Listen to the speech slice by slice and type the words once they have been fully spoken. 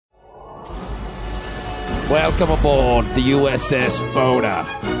Welcome aboard the USS Boda.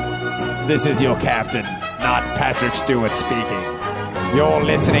 This is your captain, not Patrick Stewart speaking. You're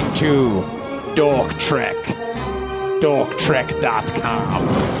listening to Dork Trek. DorkTrek.com.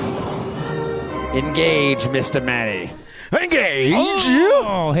 Engage, Mr. Manny. Engage!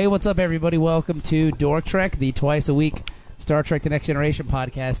 Oh, hey, what's up, everybody? Welcome to Dork Trek, the twice-a-week Star Trek The Next Generation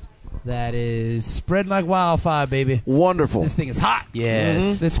podcast that is spreading like wildfire, baby. Wonderful. This thing is hot.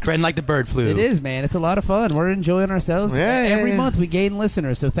 Yes. It's spreading like the bird flu. It is, man. It's a lot of fun. We're enjoying ourselves. Every month we gain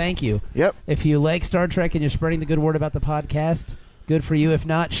listeners, so thank you. Yep. If you like Star Trek and you're spreading the good word about the podcast, good for you. If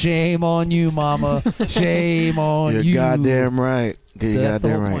not, shame on you, mama. Shame on you. You're goddamn right. So that's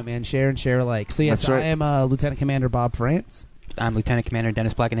the whole point, man. Share and share alike. So, yes, That's right. I am Lieutenant Commander Bob France. I'm Lieutenant Commander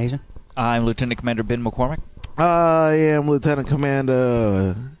Dennis Blackenasian. I'm Lieutenant Commander Ben McCormick. I am Lieutenant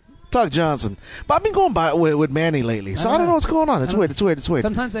Commander Doug Johnson. But I've been going by with Manny lately, so I don't know what's going on. It's weird.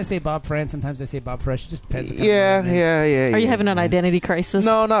 Sometimes I say Bob France, sometimes I say Bob Fresh. It just depends. Yeah. Are you having an identity crisis?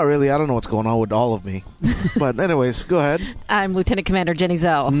 No, not really. I don't know what's going on with all of me. But anyways, go ahead. I'm Lieutenant Commander Jenny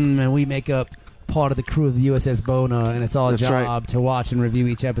Zell. And we make up part of the crew of the USS Bona, and it's our That's job to watch and review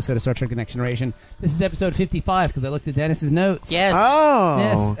each episode of Star Trek The Next Generation. This is episode 55 because I looked at Dennis's notes. Yes. Oh.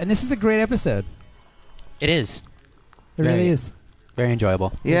 Yes, and this is a great episode. It is. It really is. Very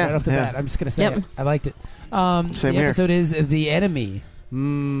enjoyable. Yeah. Right off the bat. I'm just going to say it. I liked it. Same the here. episode is The Enemy.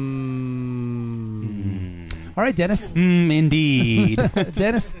 All right, Dennis. Indeed.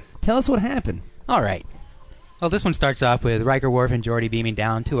 Dennis, tell us what happened. All right. Well, this one starts off with Riker, Worf, and Geordi beaming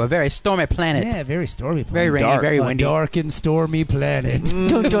down to a very stormy planet. Yeah, very stormy planet. Very rainy, very windy. A dark and stormy planet.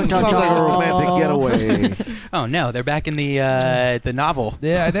 Sounds like a romantic getaway. Oh, no. They're back in the novel.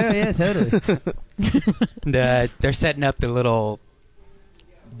 Yeah, I know. Yeah, totally. And, they're setting up the little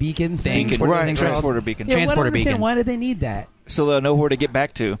Beacon thing. thing. Right. Transporter beacon. Yeah, Transporter I don't understand. beacon. Why did they need that? So they'll know where to get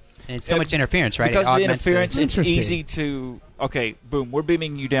back to. And it's so much interference, right? Because It the augments interference, it's Interesting. easy to... Okay, boom, we're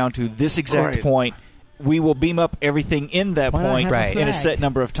beaming you down to this exact Right. point. We will beam up everything in that Why not point have a in a flag? set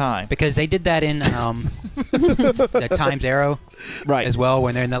number of time. Because they did that in the Times Arrow Right. as well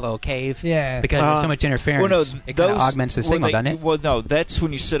when they're in that little cave. Yeah. Because there's so much interference, Well, no, it kind of those- augments the well, signal, they- doesn't it? Well, no, that's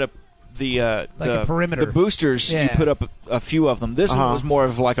when you set up the a perimeter. The boosters, Yeah. you put up a few of them. This one was more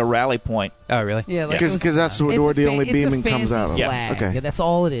of like a rally point. Oh, really? Yeah, like Because that's where the only beaming comes out of. Yeah. Flag. Okay. That's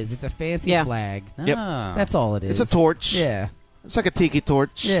all it is. It's a fancy flag. Yep. Ah. That's all it is. It's a torch. Yeah. It's like a tiki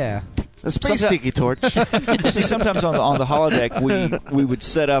torch. Yeah. A space Sometimes- tiki torch. You see, sometimes on the holodeck, we would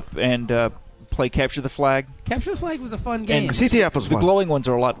set up and play capture the flag. Capture the Flag was a fun game. And CTF was the fun. glowing ones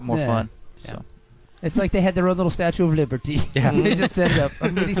are a lot more Yeah. fun. So. It's like they had their own little Statue of Liberty. Yeah. They just set it up.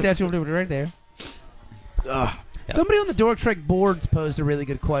 A mini Statue of Liberty right there. Somebody on the Dork Trek boards posed a really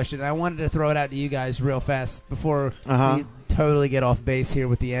good question, and I wanted to throw it out to you guys real fast before we totally get off base here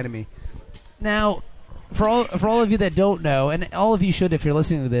with The Enemy. Now, for all of you that don't know, and all of you should if you're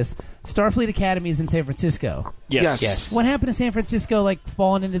listening to this, Starfleet Academy is in San Francisco. Yes. What happened to San Francisco, like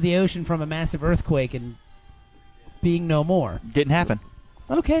falling into the ocean from a massive earthquake and being no more? Didn't happen.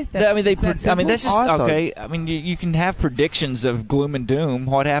 Okay. That's that's just Oh, I thought- okay. I mean, you can have predictions of gloom and doom.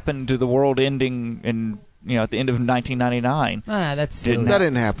 What happened to the world ending in at the end of 1999? that's Didn't That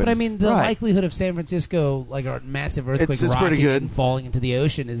didn't happen. But I mean, the Right. likelihood of San Francisco, like a massive earthquake, It's pretty rocking good. and falling into the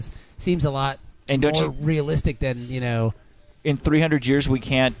ocean, seems a lot And don't more you? realistic than In 300 years, we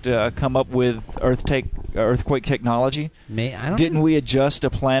can't come up with earthquake technology. I don't Didn't know. we adjust a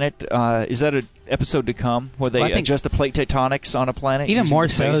planet? Is that an episode to come where they Well, I think- adjust the plate tectonics on a planet? Even using more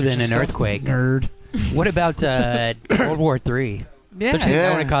the so phasers than and an stuff? earthquake. Nerd. What about World War III? Yeah. Don't you think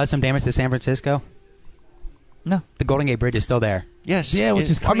that would have caused some damage to San Francisco? No. The Golden Gate Bridge is still there. Yes. Yeah, which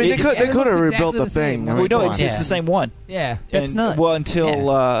is I mean, they crazy. could It looks have rebuilt exactly the the same. thing. I We mean, know come it's on. the same one. Yeah, that's And, nuts. Well, until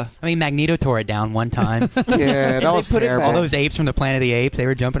I mean, Magneto tore it down one time. Yeah, that was put it terrible. All those apes from the Planet of the Apes, they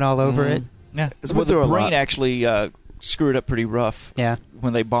were jumping all over it. yeah, It's well, been through the a brain lot. actually screwed up pretty rough Yeah.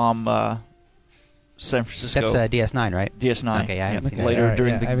 when they bomb San Francisco. That's DS9, right? DS9. Okay, I haven't seen that. later All right,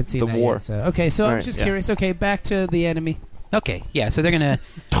 during yeah, I haven't seen the that war. Yet, so. Okay, so I was Right, just yeah. curious. Okay, back to The Enemy. Okay, yeah, so they're going to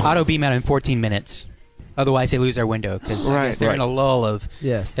auto beam out in 14 minutes. Otherwise, they lose their window because Right. they're in a lull of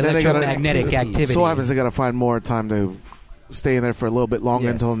Yes. Then they gotta- electromagnetic activity. So what happens? They got to find more time to stay in there for a little bit longer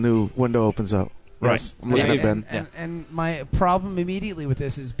Yes. until a new window opens up. Right. Yes, I'm looking Yeah, at Ben. And my problem immediately with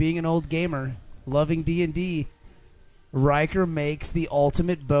this is being an old gamer, loving D&D, Riker makes the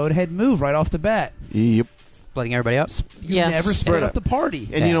ultimate bonehead move right off the bat. Yep. Splitting everybody up. You Yes. never split Spread up up. the party.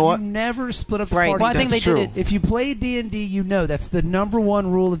 And you know what? You never split up the Right. party. Well, I think That's they true. did it. If you play D&D, you know that's the number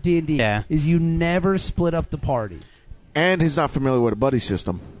one rule of D&D. Yeah. Is you never split up the party. And he's not familiar with a buddy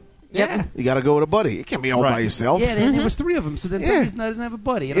system. Yeah. You got to go with a buddy. You can't be all by Right. yourself. Yeah, and there was three of them, so then Yeah. somebody doesn't have a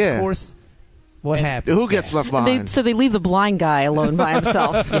buddy. And Yeah. of course, What happened? Who gets left behind? So they leave the blind guy alone by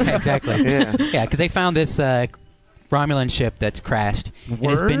himself. Yeah, exactly. Yeah. Yeah, because they found this Romulan ship that's crashed and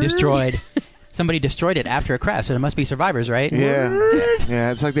it's been Word? destroyed. Somebody destroyed it after a crash, so there must be survivors, right? Yeah.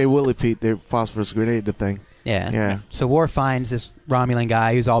 Yeah, it's like they Willie Pete their phosphorus grenade the thing. Yeah. Yeah. So Worf finds this Romulan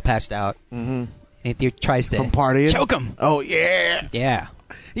guy who's all passed out. Mm-hmm. And he tries to From partying. choke him. Oh, yeah. Yeah.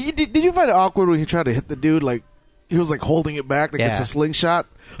 Did you find it awkward when he tried to hit the dude? Like, he was like holding it back like it's Yeah. a slingshot?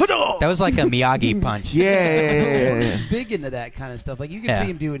 That was like a Miyagi punch. Yeah. He's big into that kind of stuff. Like you can Yeah. see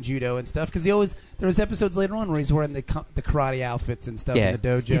him doing judo and stuff because there was episodes later on where he's wearing the karate outfits and stuff Yeah. in the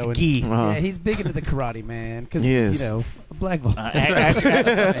dojo. He's and, gi. Uh-huh. Yeah, he's big into the karate, man. Because He he's is. a black belt.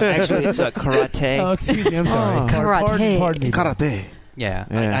 Actually, it's karate. Oh, excuse me. I'm sorry. Oh. Karate. Pardon me. Karate. Yeah.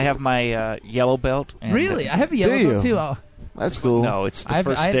 Yeah. I have my yellow belt. And Really? I have a yellow Do belt you? too. Oh, That's cool. No, it's the I've-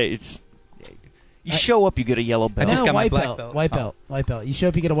 first I- day. You show up, you get a yellow belt. I just no, got my white black belt. belt. White Oh. belt. White belt. You show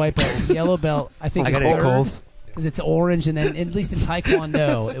up, you get a white belt. It's yellow belt. I think I it's got it at third. Kohl's. Because it's orange, and then at least in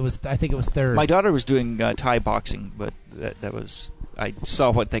Taekwondo, I think it was third. My daughter was doing Thai boxing, but that was. I saw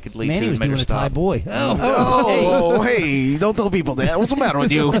what they could lead Manny to and was made her doing a Thai stop. boy. Oh, Oh, hey, don't tell people that. What's the matter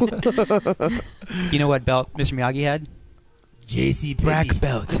with you? You know what belt Mr. Miyagi had? J.C. Black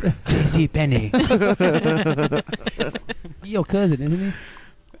belt. J.C. Penney. Your cousin, isn't he?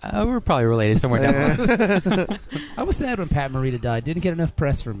 We're probably related somewhere down the line. I was sad when Pat Morita died. Didn't get enough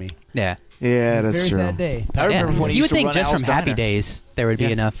press for me. Yeah. Yeah, that's Very true. sad day. I remember when he You used would to think run just Al's from Happy Diner. Days there would be Yeah.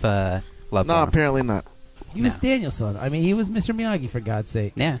 enough love No, for him. apparently not. He was No. Daniel's son. I mean, he was Mr. Miyagi, for God's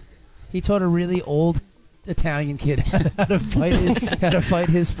sake. Yeah. He taught a really old Italian kid how to fight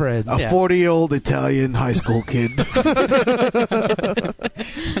his friends. A Yeah. 40-year-old Italian high school kid.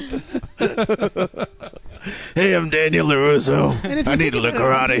 Hey, I'm Daniel LaRusso. And if you I need think to learn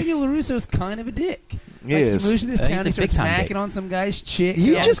about it, karate. Daniel LaRusso's kind of a dick. He Like, is. He moves to this He's town, a he starts big-time macking dick. on some guy's chick.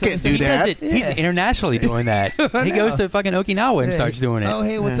 You all just this can't other do stuff. that. He does it. He's Yeah. internationally doing that. I He know. goes to fucking Okinawa and Hey. starts doing it. Oh,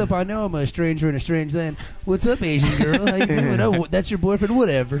 hey, what's Yeah. up? I know I'm a stranger in a strange land. What's up, Asian girl? How you doing? Oh, that's your boyfriend?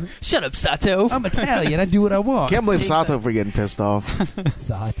 Whatever. Shut up, Sato. I'm Italian. I do what I want. Can't blame Sato for getting pissed off.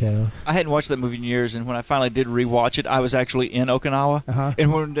 Sato. I hadn't watched that movie in years, and when I finally did rewatch it, I was actually in Okinawa. Uh-huh.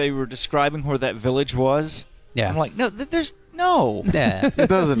 And when they were describing where that village was, Yeah. I'm like, no, there's no, Yeah. It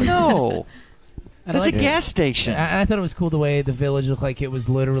doesn't exist. no. And I That's a like- gas station. I thought it was cool the way the village looked like it was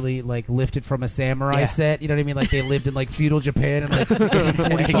literally like lifted from a samurai Yeah. set. You know what I mean? Like they lived in like feudal Japan and like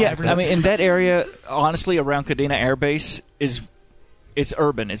 1645 Yeah, or something. I mean, in that area, honestly, around Kadena Air Base it's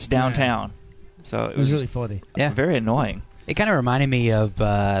urban, it's downtown, so it was really funny. Yeah. very annoying. It kind of reminded me of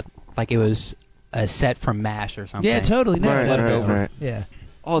like it was a set from MASH or something. Yeah, totally. No, Right, no, right, no. right. Yeah.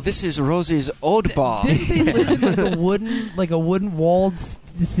 Oh, this is Rosie's old bar. Didn't they live in like a wooden walled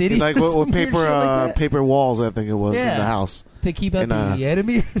city? Like or with some weird paper, shit like that? paper walls, I think it was in Yeah. the house. To keep out in, the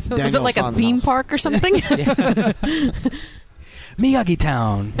enemy or something. Was it like a Daniel-san's theme house. park or something? Miyagi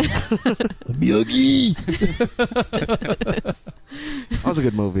Town. Miyagi. That was a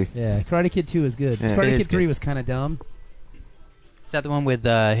good movie. Yeah, Karate Kid 2 is good. Yeah. It Karate is Kid 3 good. was kind of dumb. Is that the one with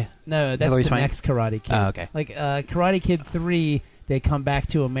No, that's Hilary the Swank? next Karate Kid. Oh, okay. Like Karate Kid 3, they come back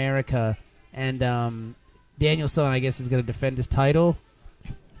to America, and Danielson, I guess, is going to defend his title.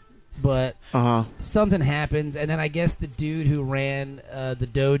 But Uh-huh. something happens, and then I guess the dude who ran the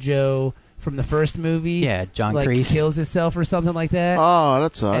dojo from the first movie, Yeah, John like Kreese. kills himself or something like that. Oh,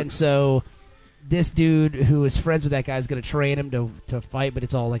 that sucks. And so this dude who is friends with that guy is going to train him to fight, but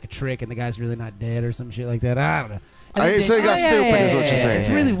it's all like a trick, and the guy's really not dead or some shit like that. I don't know. And then So he got stupid is what you're saying. It's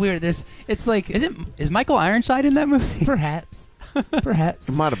really weird. It's like Is Michael Ironside in that movie? perhaps.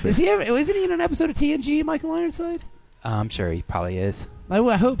 It might have been. Is he ever? Isn't he in an episode of TNG, Michael Ironside? I'm sure he probably is.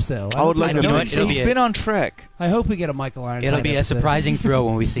 I hope so. I would like to You know, know he's it'll be been on Trek. I hope we get a Michael Ironside. It'll be a episode. surprising thrill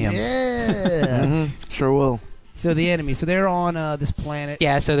when we see him. Yeah. Mhm. Sure will. So the enemy. So they're on this planet.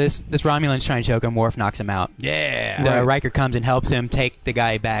 Yeah, so this Romulan's trying to choke him. Worf knocks him out. Yeah. The Right. Riker comes and helps him take the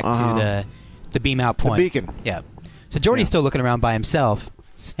guy back Uh-huh. to the beam out The point. beacon. Yeah. So Geordi's Yeah. still looking around by himself,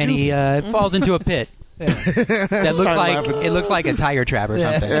 and he falls into a pit Yeah. that looks Start like laughing. it looks like a tiger trap or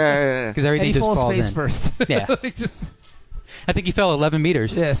Yeah. something. Yeah, yeah, Because And everything he just falls falls face in. first. Yeah. Like, just I think he fell 11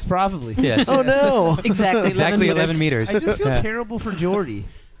 meters. yes, probably. Yes. Oh, no. exactly. Exactly 11 meters. I just feel Yeah. terrible for Geordi.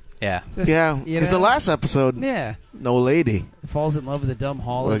 Yeah. Just, Yeah, you because the know? last episode, Yeah. no lady. Falls in love with a dumb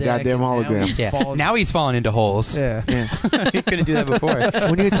holodeck. With a goddamn and now hologram. he's Yeah. fallen- Now he's falling into holes. Yeah. Yeah. He couldn't do that before.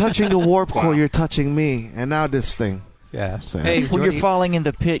 When you're touching the warp core, you're touching me. And now this thing. Yeah. Sad. Hey, When you're Geordi, falling in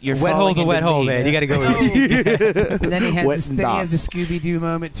the pit, you're wet falling hole's a wet into hole, me. man. You got to go. And then he has Wet this, and then he dot. has a Scooby Doo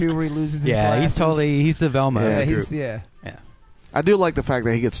moment too, where he loses his Yeah, glasses. he's the Velma. Yeah, of the Yeah, group. he's yeah. I do like the fact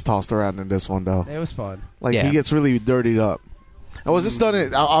that he gets tossed around in this one, though. It was fun. Like, Yeah. he gets really dirtied up. And was this done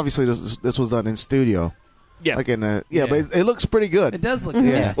in? Obviously, this was done in studio. Yeah. Like in but it looks pretty good. It does look good.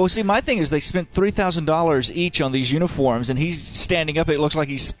 Yeah. Well, see, my thing is they spent $3,000 each on these uniforms, and he's standing up. It looks like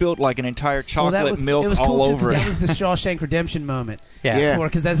he spilled like an entire chocolate milk it was all cool too, over it. That was the Shawshank Redemption moment. Yeah.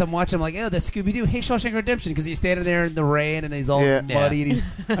 Because as I'm watching, I'm like, oh, that's Scooby-Doo. Hey, Shawshank Redemption. Because he's standing there in the rain, and he's all muddy,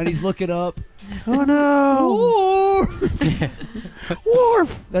 and he's looking up. Oh, no.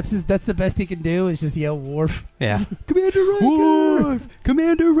 Worf. That's the best he can do is just yell Worf. Yeah. Commander Riker. Worf!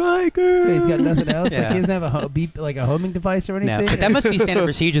 Commander Riker! Yeah, he's got nothing else. Yeah. Like, he doesn't have a beep, like a homing device or anything. No, but that must be standard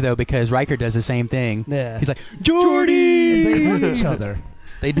procedure, though, because Riker does the same thing. Yeah. He's like, Geordi! They hug each other.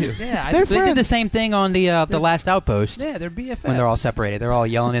 They do. Yeah, They did the same thing on the last outpost. Yeah, they're BFFs. When they're all separated. They're all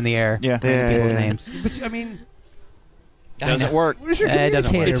yelling in the air. Yeah. People's names. But, I mean... Doesn't work. Where's your It doesn't work.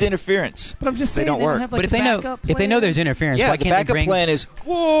 communicator? It's interference. But I'm just saying They don't work. have, like, But a if they know there's interference, Yeah, why the can't they backup bring plan is,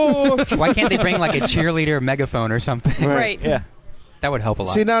 whoa! why can't they bring like a cheerleader megaphone or something? Right. Yeah. That would help a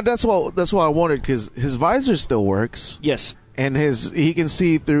lot. See, now that's what I wanted because his visor still works. Yes. And he can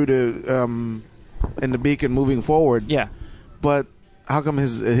see through the in the beacon moving forward. Yeah. But how come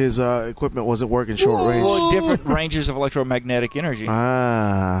his equipment wasn't working short range? Well, different ranges of electromagnetic energy.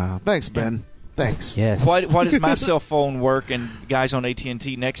 Thanks, Ben. Thanks. Yes. Why does my cell phone work and guys on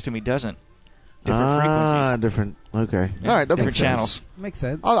AT&T next to me doesn't? Different frequencies. Different. Okay. Yeah, All right. That different makes channels. sense. Makes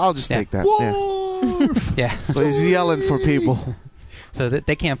sense. I'll just take that. Yeah. Yeah. So he's yelling for people. So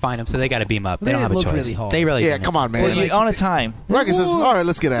they can't find him, so they got to beam up. They They don't have a look choice. really hard. They really Yeah, didn't. come on, man. Well, you're on a time. Riker says, "All right,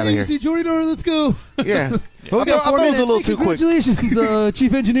 let's get out of here." See Jordy Dar, let's go. Yeah. Well, I thought it was a little too quick. Congratulations,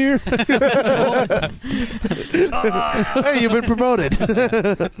 Chief Engineer. Hey, you've been promoted.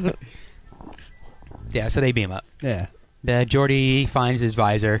 Yeah, so they beam up. Yeah. The Geordi finds his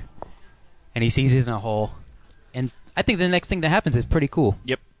visor, and he sees it in a hole. And I think the next thing that happens is pretty cool.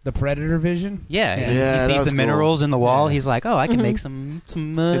 The Predator vision. Yeah, Yeah. Yeah, he that sees was the minerals in the wall. Yeah. He's like, oh, I can make some It's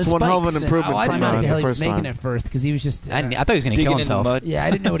one hell of an spikes. improvement Oh, I from didn't know what the hell the he was first making time. at first because he was just. I thought he was going to Digging kill in the himself. mud. Yeah, I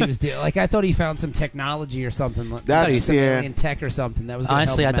didn't know what he was doing. Like I thought he found some technology or something. Like, That's- some yeah. alien tech or something that was. Gonna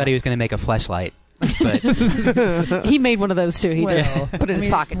Honestly, I help him thought he out. was going to make a fleshlight. But He made one of those too. He Well, just put it in his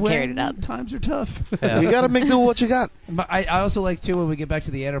pocket and when carried it out. Times are tough. You got to make do with what you got. But I also like too when we get back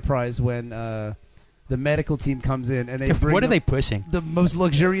to the Enterprise when the medical team comes in and they bring what are them they pushing? the most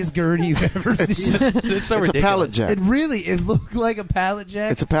luxurious gurney you've ever seen. It's so It's a pallet jack. It looked like a pallet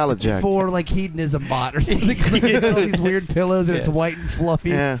jack. It's a pallet jack. For like hedonism bot or something. 'Cause they got all these weird pillows and it's Yes. white and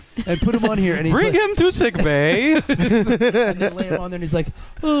fluffy. Yeah. And put him on here and he's Bring like, him to sick bay. and they lay him on there and he's like,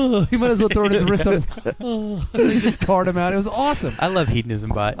 oh, he might as well throw his wrist on his, oh, and they just cart him out. It was awesome. I love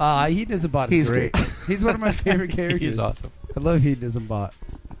hedonism bot. Hedonism bot is He's great. He's one of my favorite characters. He's awesome. I love hedonism bot.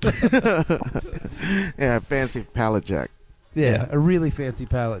 Yeah, fancy pallet jack. Yeah, a really fancy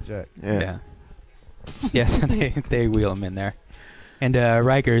pallet jack. Yeah. Yeah, so they wheel him in there. And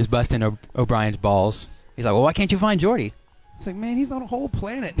Riker is busting O'Brien's balls. He's like, well, why can't you find Geordi? It's like, man, he's on a whole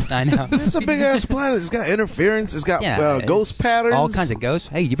planet. I know. It's a big ass planet. It's got interference. It's got Yeah, ghost patterns. All kinds of ghosts.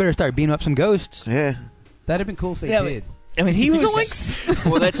 Hey, you better start beaming up some ghosts. Yeah. That'd have been cool if they Yeah, did. I mean, he was. Zoinks!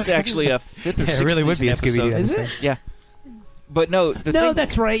 Well, that's actually a fifth or Yeah, it sixth really would be a season Scooby-Doo episode. Is it? episode. Yeah. But no, No,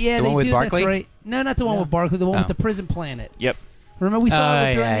 that's right. Yeah, The they one with do. Barclay? That's right. No, not the one No. with Barclay. The one Oh. with the prison planet. Yep. Remember we saw Oh,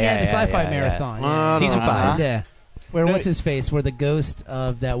 it during yeah, the sci-fi yeah. marathon. Uh, Season no. 5. Yeah. Where No, what's his face? Where the ghost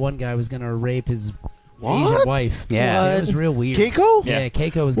of that one guy was gonna rape his What? Asian wife. Yeah. It was real weird. Keiko? Yeah,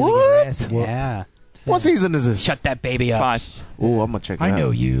 Keiko was gonna What? get her ass whooped. Yeah. What season is this? Shut that baby up. 5. Ooh, I'm gonna check it I out.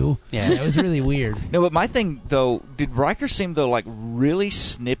 know you. Yeah. It was really weird. No, but my thing though, did Riker seem though like really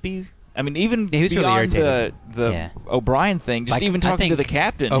snippy? I mean, even Yeah, he was really beyond irritated. the Yeah. O'Brien thing, just Like, even I talking to think the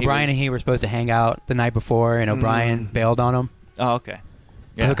captain. O'Brien he and he were supposed to hang out the night before, and O'Brien bailed on him oh, okay.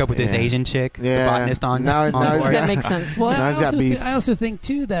 to hook up with his Yeah. Asian chick, Yeah. the botanist on Now he's board. got- That makes sense. Well, Now he's got beef. I also think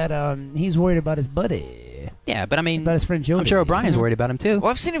too that he's worried about his buddy, Yeah, but I mean, about his friend Jody. I'm sure O'Brien's worried about him too.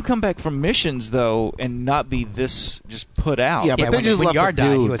 Well, I've seen him come back from missions though, and not be this just put out. Yeah, but they when, just when left Yard the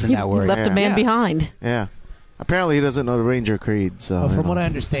died, he dude. wasn't He that worried. left a man Yeah. behind. Yeah. Apparently, he doesn't know the Ranger Creed, so Well, you from what know. I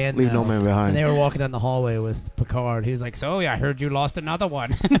understand, Leave no man behind. And they were walking down the hallway with Picard. He was like, "So, I heard you lost another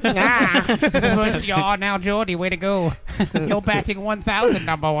one. First yaw, now Geordie. Way to go! You're batting 1,000,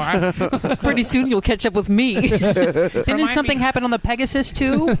 number one. Pretty soon you'll catch up with me. Didn't Remind something me- happen on the Pegasus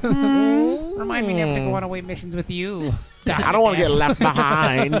too? Remind me never to go on away missions with you. I don't want to get left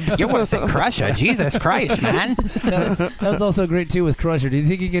behind. You was a crusher, Jesus Christ, man! That was also great too with Crusher. Do you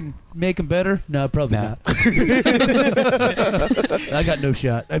think you can make him better? No, probably No. not. I got no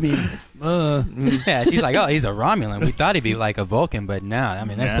shot. I mean, Yeah, she's like, oh, he's a Romulan. We thought he'd be like a Vulcan, but no. I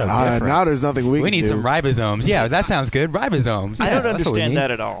mean, they're so different. Now there's nothing we can need do. some ribosomes. Yeah, that sounds good. Ribosomes. I Yeah, don't that's what we understand need.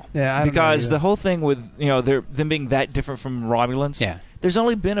 that at all. Yeah, I don't because know the whole thing with them being that different from Romulans. Yeah. There's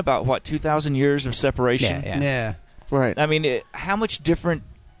only been about 2,000 years of separation. Yeah. Right. I mean, how much different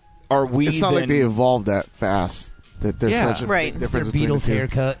are we? It's not like they evolved that fast. That there's Yeah. such a Right. big Their difference between Beatles the two.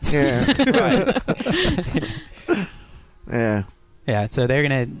 haircuts. Yeah. Right. Yeah. Yeah, so they're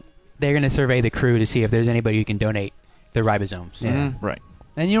gonna survey the crew to see if there's anybody who can donate their ribosomes. Yeah. Right.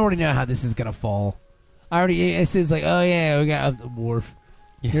 And you already know how this is gonna fall. As soon as like, oh yeah, we got the Worf.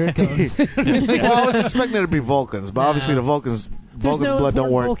 Here it comes. Well, I was expecting there to be Vulcans, but obviously the Vulcans' There's no blood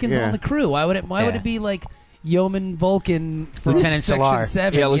don't work. Vulcans yeah. on the crew. Why would it be like Yeoman Vulcan from Lieutenant Section Solar.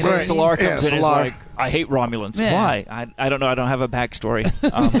 7? Yeah, you know Lieutenant what I mean? Solar comes in and is Solar. like, I hate Romulans. Yeah. Why? I don't know. I don't have a backstory.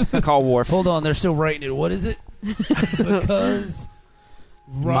 Call Worf. Hold on, they're still writing it. What is it? Because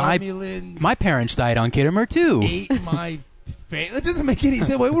Romulans My parents died on Kittimer too. ate my family. It doesn't make any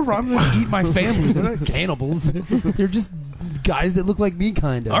sense. Why would Romulans eat my family? They're not cannibals. They're just guys that look like me,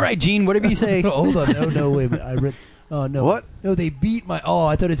 kind of. All right, Gene, whatever you say. Hold on. No, wait a minute. I read. Oh, no. What? No, they beat my... Oh,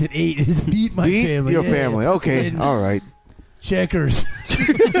 I thought it said 8. It was beat my Beat family. your Yeah, family. yeah. Okay. And All right. Checkers.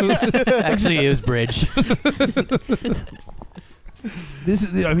 Actually, it was Bridge.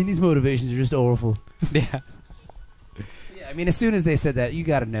 These motivations are just awful. Yeah. Yeah, I mean, as soon as they said that, you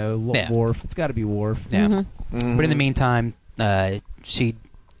got to know Yeah. Worf. It's got to be Worf. Yeah. Mhm. But in the meantime, she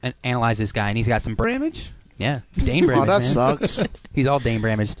analyzes this guy, and he's got some Damage? Yeah, Dane Bramage. Oh, that man. sucks. He's all Dane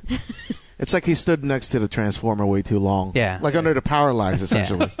Bramaged. It's like he stood next to the Transformer way too long. Yeah. Like under the power lines,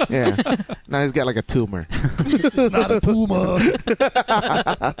 essentially. Yeah. Now he's got like a tumor. Not a puma.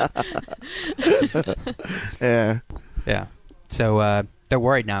 Yeah. Yeah. So they're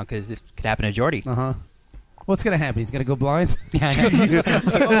worried now because it could happen to Geordi. Uh-huh. What's going to happen? He's going to go blind? Yeah, I know.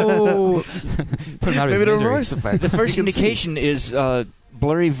 Oh, Put him out of Maybe the his misery. reverse effect. The first You can see. indication is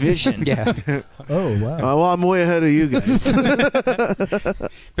blurry vision. Yeah. Oh, wow. Well, I'm way ahead of you guys.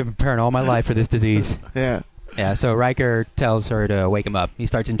 Been preparing all my life for this disease. Yeah. Yeah, so Riker tells her to wake him up. He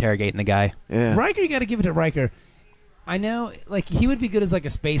starts interrogating the guy. Yeah. Riker, you got to give it to Riker. I know, like, he would be good as, like, a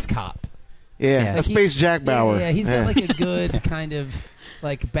space cop. Yeah. Yeah. A space Jack Bauer. Yeah, he's got, like, a good kind of,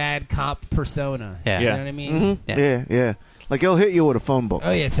 like, bad cop persona. Yeah. You Yeah. know what I mean? Mhm. Yeah. Yeah. Yeah. Like he'll hit you with a phone book.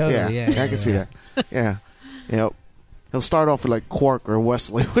 Oh, yeah, totally. Yeah, I can see that. Yeah. Yep. He'll start off with like Quark or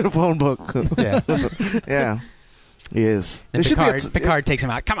Wesley with a phone book. Yeah. Yeah. He is. Then There should be a Picard takes him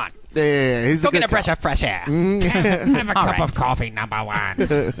out. Come on. Yeah. He's Go a good get a breath cop. of fresh air. Have a All cup right. of coffee, number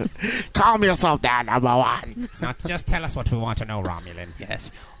one. Calm yourself down, number one. Now, just tell us what we want to know, Romulan.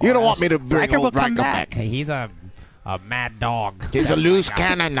 Yes. You don't want me to bring Riker will old come Riker back. Hey, he's a mad dog. He's a loose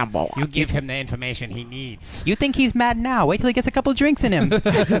cannon, number one. You give him the information he needs. You think he's mad now? Wait till he gets a couple drinks in him.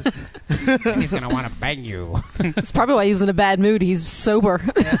 He's going to want to bang you. that's probably why he was in a bad mood. He's sober.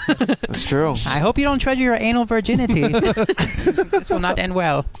 That's true. I hope you don't treasure your anal virginity. This will not end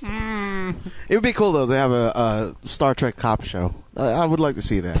well. It would be cool though to have a Star Trek cop show. I would like to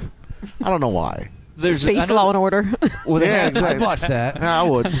see that. I don't know why. There's Space Law and Order. Well, they Yeah, had- exactly. I'd watch that. Yeah, I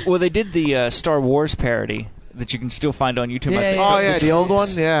would. well, they did the Star Wars parody that you can still find on YouTube. Yeah, I think. yeah. Oh yeah, the old one.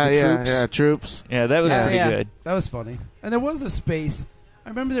 Yeah, The yeah, Troops. yeah. Troops. Yeah, that was Yeah. pretty Yeah. good. That was funny. And there was a space. I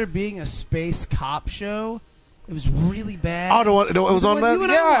remember there being a space cop show. It was really bad. Oh, the one. It was on that. You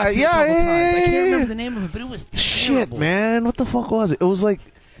and I Yeah, watched it a yeah, couple yeah, times. I can't yeah, remember the name of it, but it was Shit, terrible. man. What the fuck was it? It was like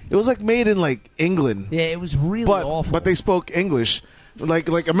made in like England. Yeah, it was really but awful. but they spoke English, like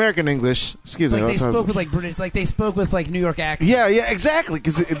American English. Excuse me. like that they sounds- spoke with like British, like they spoke with like New York accents. yeah, exactly.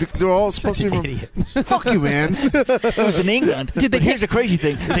 Because they're all supposed to be from. Idiot. Fuck you, man. It was in England. Did they But here's the crazy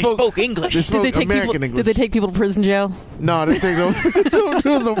thing: they spoke English. They spoke Did they take American people? English. Did they take people to prison jail? No, they take no.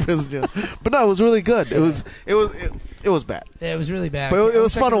 There was no prison jail. But no, it was really good. It was bad. Yeah, it was really bad. But it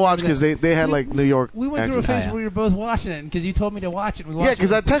was I fun to remember watch that. because they had like New York. We went through a accents. phase yeah. where we were both watching it because you told me to watch it. And we Yeah, watched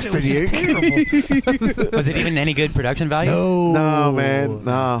 'cause it. I texted It was just terrible. Was it even any good production value? No, No, man.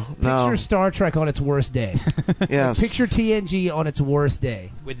 No. Picture Star Trek on its worst day. Yes. Picture TNG on its worst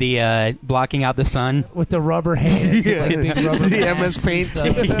day With the blocking out the sun. with the rubber hands, and, like big rubber The bands MS and Paint.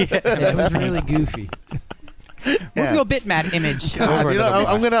 stuff. Yeah, it was really goofy. Yeah. Real bitmap image. God, Over you a know, little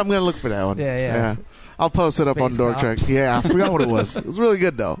I'm bit. gonna look for that one. Yeah. I'll post it up on Space Dork Cops. Tracks. Yeah, I forgot what it was. It was really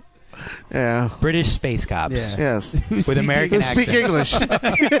good though. Yeah. British space cops. Yeah. Yes. Who speak American They speak English.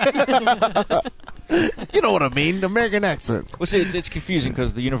 accent. You know what I mean? American accent. Well, see, it's confusing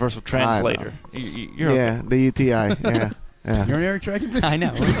because the Universal Translator. You're Yeah, the UTI. Yeah. Yeah. You're an Eric Trek. I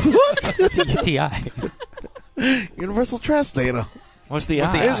know. What? TI. Universal Translator. What's the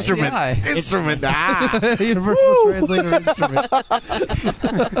What's the I? I? Instrument. Yeah. Instrument. Ah. Universal Translator instrument.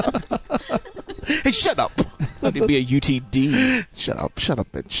 Hey, shut up. It'd be a UTD. Shut up,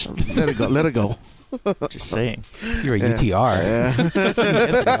 bitch. Let it go. Let it go. Just saying. You're a UTR.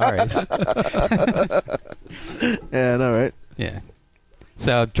 Yeah, I know, right? Yeah.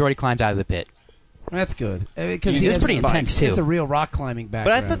 So Jordy climbs out of the pit. That's good because It's he pretty intense, too. It's a real rock climbing But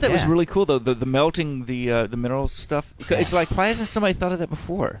background. I thought that was Yeah. really cool, though. The melting the mineral stuff. It's like, why hasn't somebody thought of that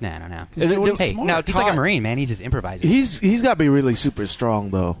before? Nah, I don't know. Jordy's smart. now He's like a Todd- Marine, man. He just improvises. He's got to be really super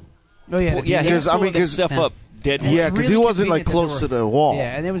strong, though. Oh yeah, Well, yeah, he was Because, I pulling mean, 'cause- himself Yeah. up dead. Yeah, because he really wasn't like convenient that close there to the wall.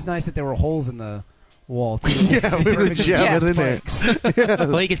 Yeah, and it was nice that there were holes in the wall too. Yeah, we were jamming in there.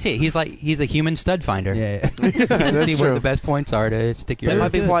 Well, you can see it. He's a human stud finder. Yeah, Yeah, that's See where true. the best points are to stick your. That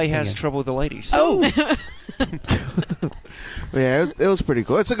might be good. why he has Yeah. trouble with the ladies. Oh, Yeah, it was pretty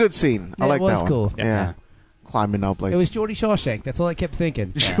cool. It's a good scene. I Yeah, like it was that one. cool. Yeah. Climbing up like it was Geordie Shawshank. That's all I kept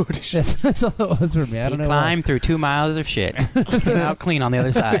thinking. Jordy That's all it was for me. I He don't know. climbed through 2 miles of shit. Came out clean on the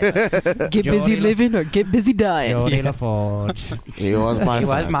other side. Get busy living or get busy dying. Geordie Yeah. LaForge. He was my He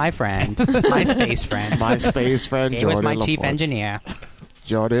was friend. my friend, my space friend. My space friend, He Jordy was my chief LaForge. engineer.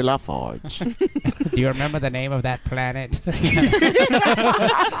 Jordy LaForge. Do you remember the name of that planet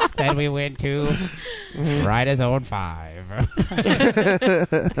that we went to? Ryder Zone 5.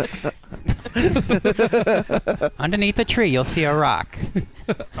 Underneath the tree, you'll see a rock,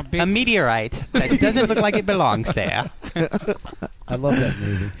 a meteorite that doesn't look like it belongs there. I love that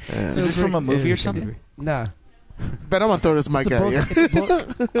movie. Is this from a movie or something? No. But I'm going to throw this mic It's a at book. you. It's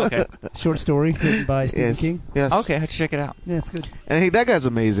a book. Okay. Short story written by Stephen Yes. King. Yes. Okay, I have to check it out. Yeah, it's good. And hey, that guy's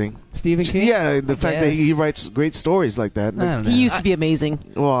amazing. Stephen King? Yeah, the fact that guess. he writes great stories like that. I don't know. He used to be amazing.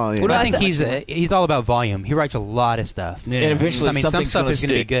 Well, yeah. Well, I think he's all about volume. He writes a lot of stuff. Yeah. And eventually I mean, some something's stuff gonna is going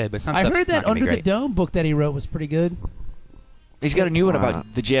to be stick. good, but some I stuff heard is that not gonna Under be the great. Dome book that he wrote was pretty good. He's got a new one Wow.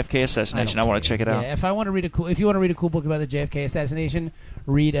 about the JFK assassination. I want to check it out. Yeah, if you want to read a cool book about the JFK assassination,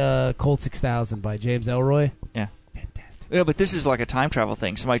 read Colt 6000 by James Elroy. Yeah. Fantastic. Yeah, but this is like a time travel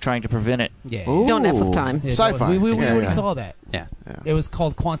thing. Somebody trying to prevent it. Yeah. Ooh. Don't F with time. Yeah, Sci-fi. We Yeah, already yeah. saw that. Yeah. It was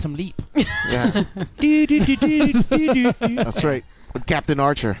called Quantum Leap. Yeah. That's right. With Captain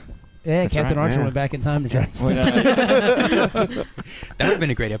Archer. Yeah, That's Captain right, Archer yeah. went back in time to try to stop That would have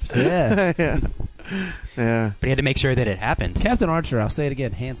been a great episode. Yeah. Yeah. Yeah. But he had to make sure that it happened. Captain Archer, I'll say it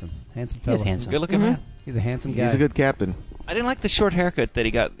again, handsome fellow. He's handsome. Good looking Mhm. man. He's a handsome guy. He's a good captain. I didn't like the short haircut that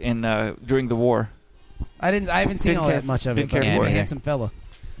he got in during the war. I haven't seen Didn't all care- that much of it, didn't but care he's for a it. handsome fella.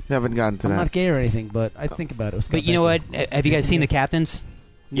 Haven't gotten to I'm that. not gay or anything, but I think about it. It was But you know what? Have you guys seen The Captains?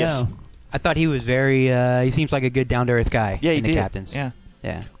 Yes. No. I thought he was very. He seems like a good down to earth guy. Yeah, he in did. The Captains. Yeah.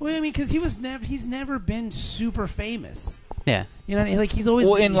 Yeah. Well, I mean, because he's never been super famous. Yeah. You know, like he's always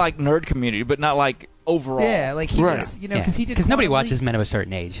Well, in like nerd community, but not like overall. yeah, like he Right. was, you know, because he did nobody Quantum watches Leap. men of a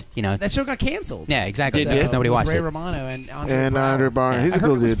certain age. You know. That show got canceled. Yeah, exactly. It did? Because nobody With watched Ray it. Romano and Andre And Braugher. Andre Braugher. Yeah. He's I a heard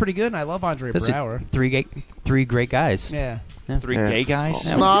cool it was dude. pretty good, and I love Andre Those are Braugher. three great guys. Yeah. Three Yeah. gay guys.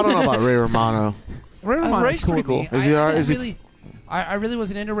 No, I don't know about Ray Romano. Ray Romano's Ray's pretty cool. cool. Is he alright? Is he- really, I really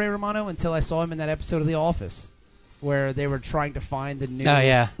wasn't into Ray Romano until I saw him in that episode of The Office, where they were trying to find the new. Oh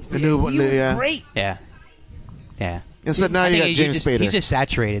yeah. The new- he was yeah. great. Yeah. Yeah. And so now I you think got James Spader. He's just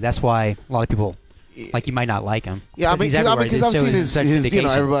saturated. That's why a lot of people like you might not like him. Yeah, I mean, he's everywhere. because This I've show seen is his such you know,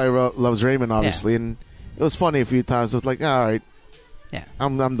 syndication. everybody loves Raymond, obviously, and it was funny a few times. It was like, all right, Yeah.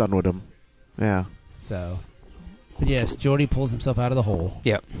 I'm done with him. Yeah, So, but yes, Jordy pulls himself out of the hole.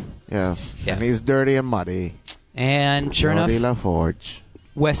 Yep. yes, Yeah. and he's dirty and muddy. And sure Jordy enough, LaForge.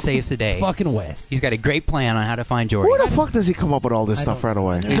 Wes saves the day. Fucking Wes. He's got a great plan on how to find Jordy. Where the fuck does he come up with all this I stuff don't right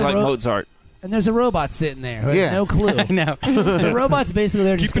away? know. He's like Ro- Mozart. And there's a robot sitting there who has Yeah. no clue. I know. The robot's basically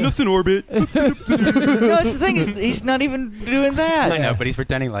there just Keeping us in orbit. No, that's the thing. He's not even doing that. I know, but he's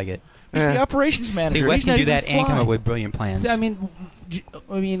pretending like it. He's Yeah. the operations manager. See, Wes He's can not do even that and come flying. up with brilliant plans. I mean,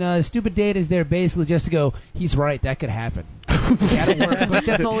 Stupid Data is there basically just to go, he's right, that could happen. That'll work. Like,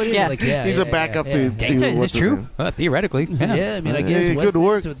 that's all it is. Yeah. Like, yeah, He's yeah, a backup yeah, to yeah. Data, is what's it his true? name? Well, theoretically. Yeah. Yeah, I mean, I Yeah, guess good Wes said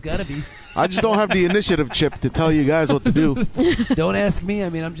work. so it's got to be. I just don't have the initiative chip to tell you guys what to do. Don't ask me. I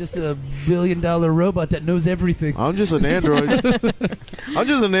mean, I'm just a $1 billion robot that knows everything. I'm just an android. I'm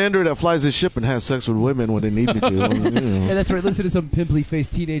just an android that flies his ship and has sex with women when they need me to. You know. Yeah, that's right. Listen to some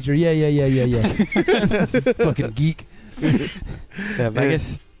pimply-faced teenager. Yeah. Fucking geek. Yeah, but I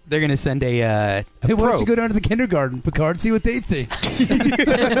guess they're going to send a Hey, why don't probe. you go down to the kindergarten, Picard, see what they think?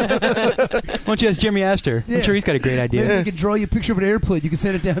 Why don't you ask Jimmy Astor? Yeah. I'm sure he's got a great idea. Maybe you can draw you a picture of an airplane. You can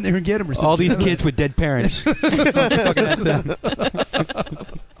send it down there and get him or something. All these kids with dead parents. Fucking ask them.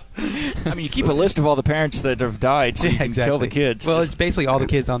 I mean, you keep a list of all the parents that have died, so you can tell the kids. Well, Just- it's basically all the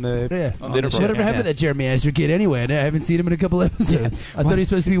kids on the. Yeah. on the Enterprise. Whatever happened to Yeah. that Jeremy Astor kid anyway? I haven't seen him in a couple episodes. I thought he was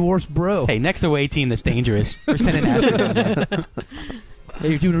supposed to be Worf's bro. Hey, next away team that's dangerous. We're sending Astor down there. Hey,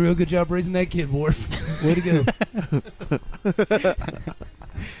 you're doing a real good job raising that kid, Worf. Way to go.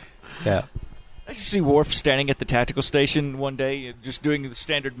 Yeah. I just see Worf standing at the tactical station one day, just doing the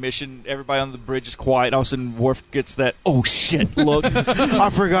standard mission. Everybody on the bridge is quiet. All of a sudden, Worf gets that, oh shit, look. I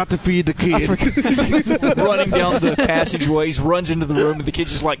forgot to feed the kid. Running down the passageways, runs into the room, and the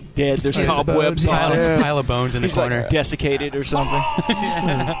kid's just like dead. There's Just cobwebs bones. on him. Pile of bones in the He's corner. like desiccated or something.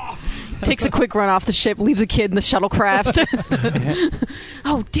 Takes a quick run off the ship, leaves a kid in the shuttlecraft.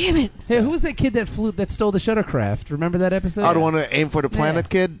 Oh, damn it. Hey, who was that kid that stole the shuttlecraft? Remember that episode? I'd want to aim for the planet,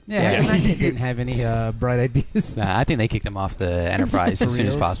 kid. Yeah, Yeah. that kid didn't have any bright ideas. Nah, I think they kicked him off the Enterprise as soon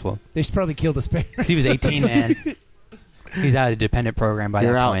as reals? possible. They should probably kill the spares. 'Cause he was 18, man. He's out of the dependent program by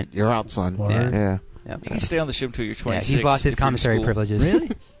You're that out. point. You're out, son. Word. Yeah. Yep. You can stay on the ship until you're 26. Yeah, he's lost his if you're in commissary school. privileges. Really?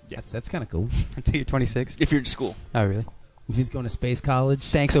 That's kind of cool. Until you're 26. If you're in school. Oh, really? If he's going to space college,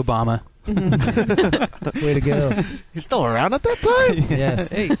 Thanks, Obama. way to go. He's still around at that time?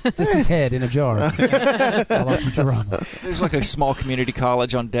 Yes. Hey, just his head in a jar. I love Futurama. There's like a small community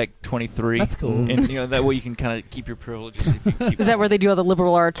college on deck 23. That's cool. And that way you can kind of keep your privileges. If you keep Is that where they do all the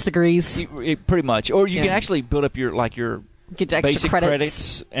liberal arts degrees? pretty much. Or you Yeah. can actually build up your Get extra basic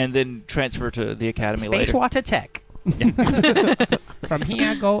credits. and then transfer to the academy Space later. Water Tech. From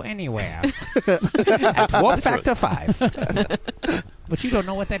here, go anywhere. At warp factor 5. But you don't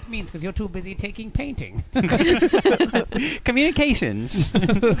know what that means because you're too busy taking painting. Communications.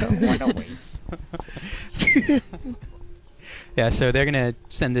 What a waste. Yeah, so they're going to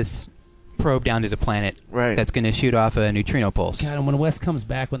send this probe down to the planet Right. that's going to shoot off a neutrino pulse. God, and when Wes comes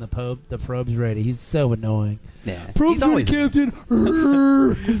back when the probe's ready, he's so annoying. Yeah. Probe's He's always ready,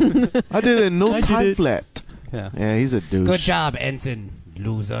 Captain. I did it in no I did time it. flat. Yeah. Yeah, he's a douche. Good job, Ensign.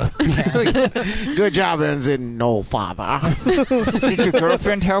 Loser. Good job, Ensign. No, father. Did your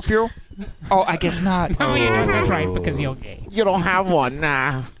girlfriend help you? Oh, I guess not. Oh, yeah, that's right, because you're gay. You don't have one.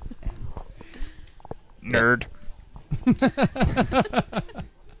 Nah. Nerd.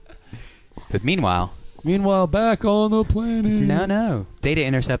 But meanwhile, Meanwhile, back on the planet. no. Data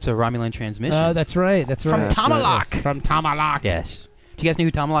intercepts a Romulan transmission. That's right. That's right. From That's Tomalak. Yes, From Tomalak. Yes. Do you guys know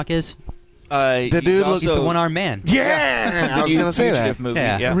who Tomalak is? The dude he's looks- He's also the one-armed man. Yeah. I was going to say Fugitive that. Movie,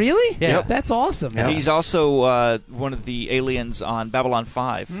 Yeah. yeah. Really? Yeah. Yep. That's awesome. Yeah. He's also one of the aliens on Babylon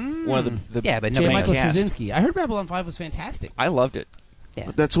 5. One of the Yeah, but J. nobody Michael knows. cast. Straczynski. I heard Babylon 5 was fantastic. I loved it.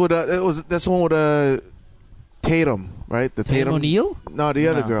 That's what that's the one with Tatum, right? The Tatum O'Neal? No, the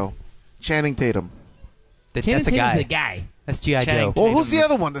other No. girl. Channing Tatum. That's Channing a Tatum's guy. a guy. That's G.I. Channing Joe. Well, who's the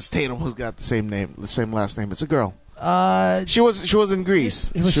Tatum. other one that's Tatum who's got the same name, the same last name? It's a girl. Uh, She was in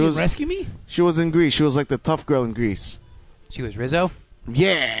Greece. was she in Rescue Me? She was in Greece. She was like the tough girl in Greece. She was Rizzo?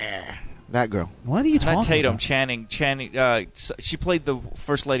 Yeah. That girl. What are you talking Not Tatum, about? Channing. She played the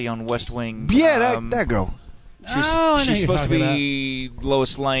first lady on West Wing. Yeah, that girl. She was, Oh, I know she's who you're supposed to talking be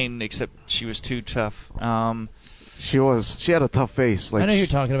Lois Lane, except she was too tough. She was. She had a tough face. Like I know who you're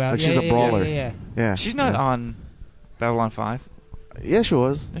talking about. like Yeah, she's a yeah, brawler. Yeah. Yeah. She's not yeah. on Babylon 5. Yeah, she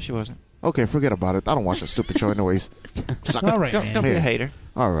was. No, she wasn't. Okay, forget about it. I don't watch that stupid show anyways. Suck it. All right, man. Don't be Yeah. a hater.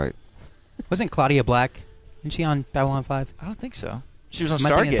 All right. Wasn't Claudia Black? Isn't she on Babylon 5? I don't think so. She was on Am I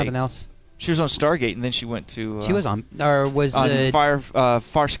thinking of something Stargate. else? She was on Stargate, and then she went to. She was on, or was on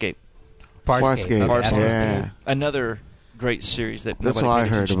Farscape? Farscape. Farscape. Okay, that's Farscape. what I was Yeah. thinking. Another great series that That's nobody what I paid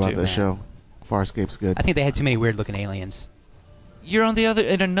heard attention about to. that man. show. Farscape's good. I think they had too many weird-looking aliens. You're on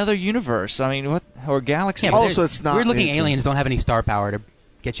in another universe. I mean, what or galaxy? Yeah, but Oh, they're- so it's not Weird-looking anything. aliens don't have any star power to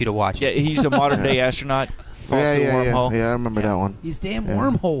get you to watch Yeah, it. he's a modern day astronaut. Falls Yeah, through a yeah, yeah. wormhole. Yeah, I remember that one. These damn Yeah.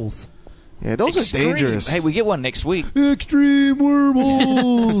 wormholes. Yeah, those Extreme. are dangerous. Hey, we get one next week. Extreme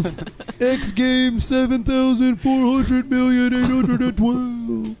wormholes. X Games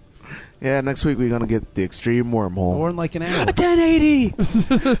 7,400,812. Yeah, next week we're gonna get the extreme wormhole. Born like an A animal. 1080! A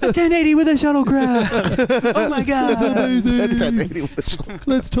 1080 with a shuttlecraft! Oh my god! amazing.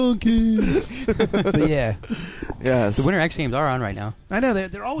 Let's tonkies. But yeah, Yes. The Winter X Games are on right now. I know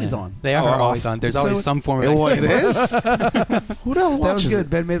they're always on. They are Oh, always on. There's so- always some form of It, X what, it Games. is? Who the hell That was watches good. it?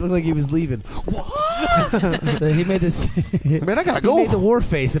 Ben made it look like he was leaving. What? he made this. Man, I gotta He go. made the war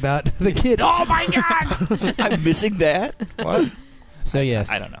face about the kid. Oh my god! I'm missing that. What? So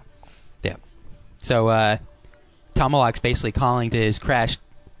yes, I don't know. So, Tomalak's basically calling to his crashed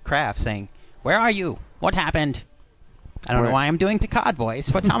craft saying, "Where are you? What happened?" I don't know Right. why I'm doing Picard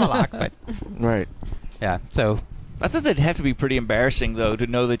voice for Tomalak, but Right. yeah. So, I thought that'd have to be pretty embarrassing, though, to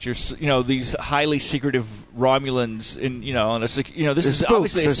know that you're, these highly secretive Romulans, on a, this They're is spooks,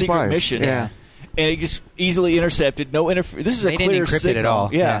 obviously a they're secret spies. mission, Yeah. and it just easily intercepted. No interference. This is they a didn't clear encrypt signal. it at all.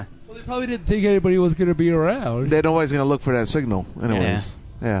 Yeah. Well, they probably didn't think anybody was going to be around. Then nobody's gonna look for that signal, anyways.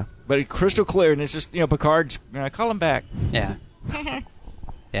 Yeah. But it's crystal clear, and it's just Picard's call him back. Yeah.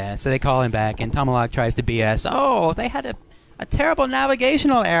 Yeah, so they call him back, and Tomalak tries to BS. Oh, they had a terrible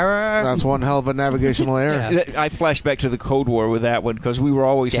navigational error. That's one hell of a navigational error. Yeah. I flashed back to the Cold War with that one because we were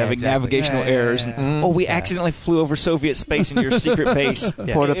always having navigational errors. And, we accidentally flew over Soviet space in your secret base.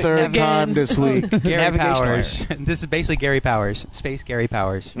 For the third time this week. Gary Navigational Powers. This is basically Gary Powers. Space Gary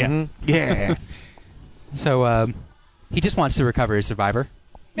Powers. Yeah. Yeah. So he just wants to recover his survivor.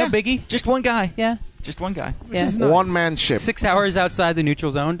 No biggie. Just one guy. Yeah. Just one guy. Yeah. is nice. One-man ship. 6 hours outside the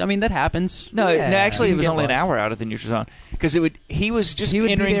neutral zone. I mean, that happens. No, actually, you it was get only an lost. hour out of the neutral zone because he was just He would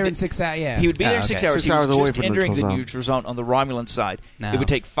be entering there the, in 6 hours. Yeah. He would be there in okay. 6 hours. 6 He hours was away just from the entering neutral the zone. neutral zone on the Romulan side. No. It would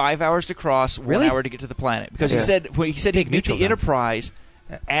take 5 hours to cross, Really? 1 hour to get to the planet. Because he Yeah. said he'd meet neutral the zone. Enterprise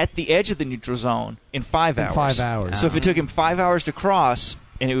at the edge of the neutral zone in 5 In hours. 5 hours. So if it took him 5 hours to cross,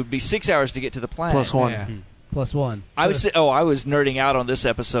 and it would be 6 hours to get to the planet. Plus one. Yeah. Plus one. I was nerding out on this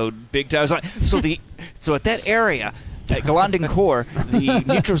episode big time. I was like, so at that area at Galandan Core, the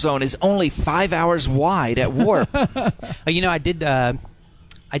neutral zone is only 5 hours wide at warp. You know, I did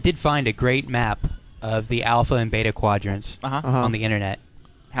find a great map of the alpha and beta quadrants on the internet.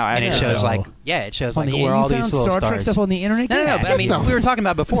 How And it accurate. shows Oh. it shows On like the where all you these found little Star stars. Trek stuff on the internet. No, but I mean, we were talking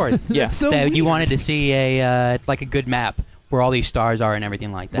about before Yeah. So that you weird. wanted to see a like a good map where all these stars are and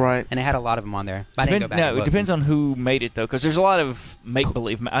everything like that. Right. And it had a lot of them on there. But I didn't go back. and it look. depends on who made it though, because there's a lot of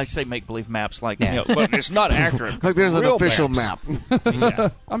make-believe. I say make-believe maps, like Yeah. but it's not accurate. Like there's an Real official maps. map. Yeah.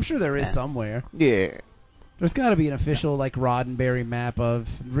 I'm sure there is somewhere. Yeah. There's got to be an official like Roddenberry map of.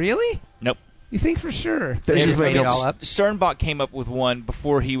 Really? Nope. You think for sure? They They just just make made it it all up. Sternbach came up with one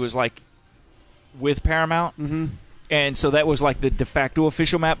before he was like with Paramount, Mm-hmm. and so that was like the de facto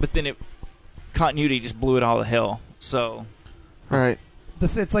official map. But then continuity just blew it all to hell. So Right.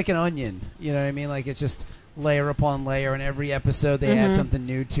 It's like an onion. You know what I mean? Like it's just layer upon layer, and every episode they add something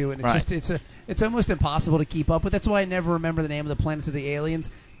new to it. And it's Right. just it's almost impossible to keep up with. That's why I never remember the name of the planets of the aliens,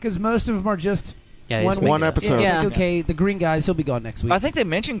 because most of them are just Yeah, one it's week. one episode. Yeah, it's Yeah. like, okay, the green guys, he'll be gone next week. I think they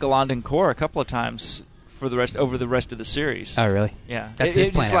mentioned Galandan Core a couple of times for the rest over the rest of the series. Oh, really? Yeah, That's it this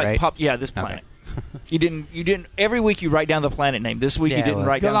just planet, like right? popped. Yeah, this Okay. planet. You didn't. Every week you write down the planet name. This week you Yeah, didn't well,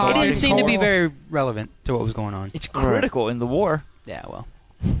 write down. Galandan It didn't Galandan seem to be Core. very relevant to what was going on. It's critical in the war. Yeah, well.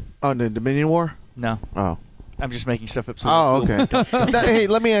 Oh, the Dominion War? No, Oh. I'm just making stuff up. So Oh, it's cool. okay. Now, hey,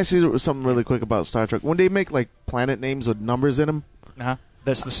 let me ask you something really quick about Star Trek. When they make like planet names with numbers in them? Uh-huh.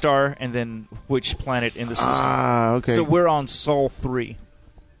 That's the star, and then which planet in the system. Ah, okay. So we're on Sol 3.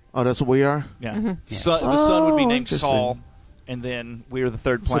 Oh, that's what we are? Yeah. Mm-hmm. The sun would be Oh, named interesting. Sol, and then we're the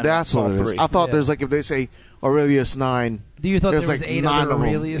third So planet. that's Sol what it is. 3. I thought Yeah. there's like, if they say Aurelius 9, Do you thought there there's was like 8 9 other of them.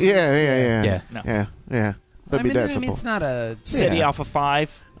 Aurelius? Yeah. Yeah. No. Yeah. That'd be that I mean, simple. it's not a. SETI Yeah. Alpha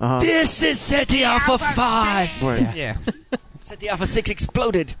 5. Uh-huh. This is SETI Alpha 5. Right. Yeah. SETI Alpha 6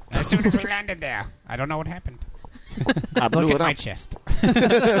 exploded. As soon as we landed there, I don't know what happened. I blew Look it at my up. chest.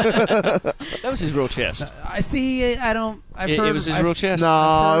 That was his real chest. I see. I don't. I've It heard. was his I've- real chest. No,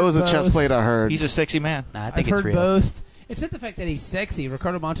 I've it was a heard chest both. plate I heard. He's a sexy man. Nah, I I've think it's heard real. both. It's not the fact that he's sexy.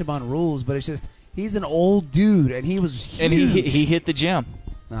 Ricardo Montalban rules, but it's just he's an old dude, and he was huge. And he hit the gym.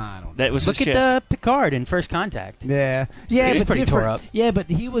 Nah, I don't. That was Look his at chest. Picard in First Contact. Yeah, yeah, he was but pretty tore different. up. Yeah, but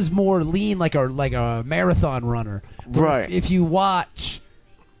he was more lean, like a marathon runner. Where Right. If you watch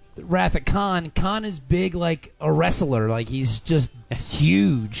Wrath of Khan, Khan is big like a wrestler. Like he's just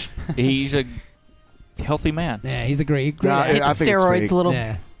huge. He's a healthy man. Yeah, he's a great. Nah, great Hit the I think it's steroids fake. a little.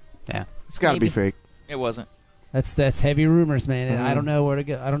 yeah, Yeah. It's got to be Maybe. fake. It wasn't. that's heavy rumors, man. Mhm. I don't know where to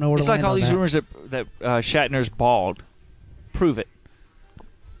go. I don't know where It's to like land all on these that. rumors that Shatner's bald. Prove it.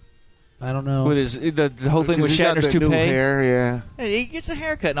 I don't know. With his the whole thing Because with he's got Shatner's the new toupee. hair, yeah. Hey, he gets a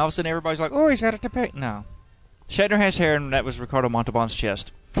haircut, and all of a sudden everybody's like, "Oh, he's got a toupee." No, Shatner has hair, and that was Ricardo Montalban's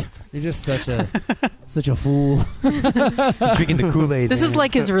chest. You're just such a fool. Drinking the Kool-Aid. This is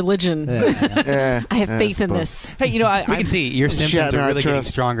like his religion. Yeah. Yeah. I have yeah, faith in suppose. this. Hey, you know, We can see your symptoms Shatner, are I really getting trust.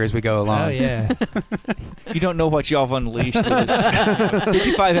 stronger as we go along. Oh yeah. you don't know what y'all have unleashed with this.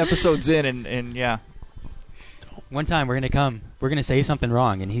 55 episodes in, and yeah, One time we're gonna say something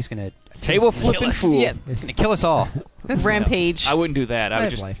wrong, and he's gonna table kill flipping us. fool. Yeah. Gonna kill us all. Rampage. I wouldn't do that. I I would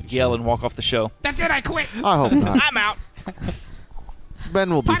have just life insurance. yell and walk off the show. That's it, I quit. I hope not. I'm out. Ben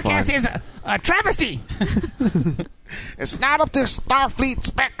will be Podcast fine. is a travesty. It's not up to Starfleet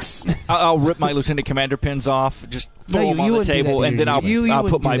specs. I'll rip my lieutenant commander pins off, just No, throw you- them you on the wouldn't do that table, to and your then I'll, uniform. You I'll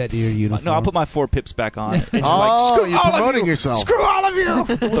wouldn't put do my that to your uniform. no, I'll put my 4 pips back on. And just Oh, like, screw you're all of promoting you. yourself. Screw all of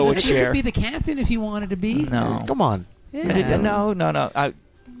you. Throw a You chair. could be the captain if you wanted to be. No, Come on. Yeah. no.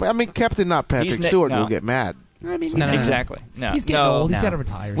 But, I mean, Captain, not Patrick He's Stewart, no. will get mad. I mean, No, no, no. exactly. No, he's getting no. old. He's no. got to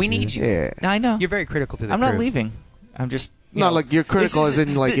retire. We soon. need you. Yeah. No, I know. You're very critical to the I'm crew. not leaving. I'm just Not like you're critical, as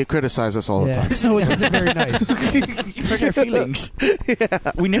in like you criticize us all the time. No, it wasn't very nice. hurt our feelings.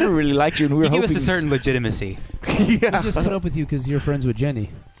 We never really liked you, and we were You give hoping. us a certain legitimacy. We just put up with you because you're friends with Jenny.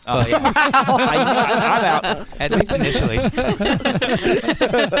 Oh yeah, I'm out. At least initially.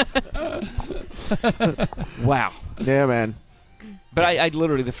 Wow. Yeah, man. But I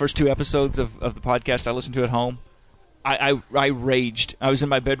literally, the first 2 episodes of the podcast I listened to at home, I raged. I was in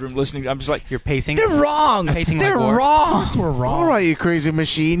my bedroom listening. I'm just like, You're pacing. they're wrong. Pacing like They're Borg. wrong. Yes, we're wrong. All right, you crazy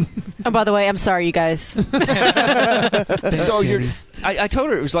machine. Oh, by the way, I'm sorry, you guys. Thanks, So you're. Jenny. I told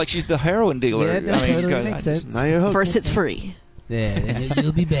her it was like she's the heroin dealer. Yeah, no, totally makes sense. Now you're hooked. First, it's free. Yeah,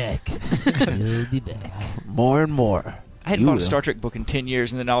 you'll be back. You'll be back. More and more. I hadn't bought a Star Trek book in 10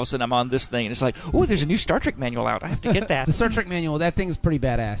 years, and then all of a sudden I'm on this thing, and it's like, oh, there's a new Star Trek manual out. I have to get that. The Star Trek manual, that thing's pretty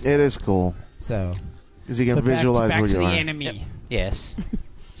badass. It is cool So, because you can but visualize back where to you the are. enemy. Yes.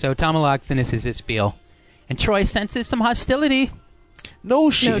 So Tomalak finishes his spiel, and Troy senses some hostility. No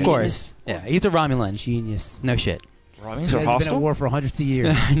shit. Of course. Yeah, he's a Romulan. Genius. No shit. Romulans You are guys have been hostile? at war for hundreds of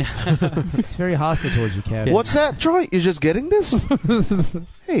years. It's very hostile towards you, Captain. What's that, Troy? You're just getting this?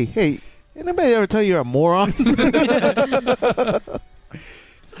 Hey, anybody ever tell you you're a moron?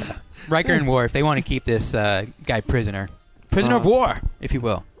 Riker and Worf, they want to keep this guy prisoner. Prisoner of war, if you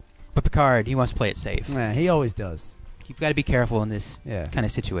will. But Picard, he wants to play it safe. Yeah, he always does. You've got to be careful in this Yeah. kind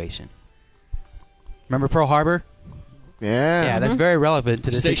of situation. Remember Pearl Harbor? Yeah. Yeah, that's very relevant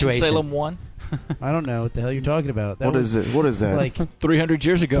to the Station situation. Salem 1, I don't know what the hell you're talking about. That What was is it? What is that? Like 300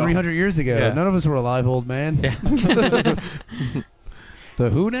 years ago. 300 years ago. Yeah. None of us were alive, old man. Yeah. The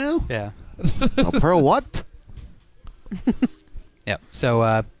who now? Yeah. A pearl what? Yeah.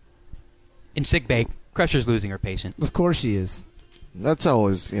 So, in sickbay, Crusher's losing her patient. Of course she is. That's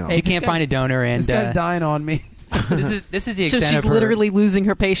always, you know. Hey, She this can't guy's- find a donor, and This guy's dying on me. this is the So extent she's of her. literally losing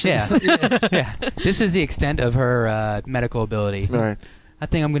her patience. Yeah. Yeah. This is the extent of her medical ability. Right. I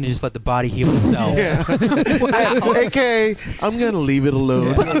think I'm going to just let the body heal itself. AKA, I'm going to leave it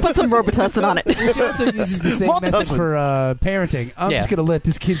alone. Put some Robitussin on it. She also uses the same What method doesn't? for parenting. I'm Yeah. just going to let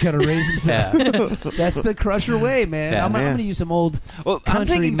this kid kind of raise himself. Yeah. That's the Crusher way, man. Yeah. I'm Yeah. going to use some old Well, I'm country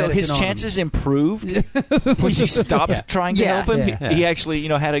thinking that his medicine on him. chances improved when she stopped Yeah. trying to Yeah. help him. Yeah. He actually,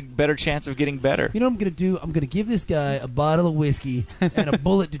 had a better chance of getting better. You know what I'm going to do? I'm going to give this guy a bottle of whiskey and a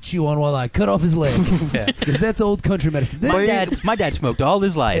bullet to chew on while I cut off his leg. Yeah. Because that's old country medicine. My dad smoked all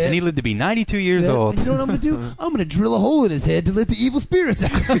his life, Yeah. and he lived to be 92 years Yeah, old. and you know what I'm going to do? I'm going to drill a hole in his head to let the evil spirits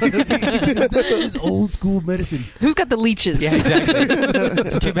out. That is old school medicine. Who's got the leeches? Yeah, exactly.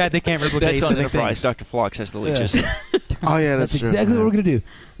 It's too bad they can't replicate That's on living Enterprise. things. Dr. Phlox has the leeches. Oh, yeah, That's true. exactly what Yeah. we're going to do.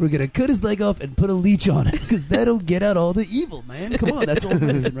 We're going to cut his leg off and put a leech on it because that'll get out all the evil, man. Come on, that's old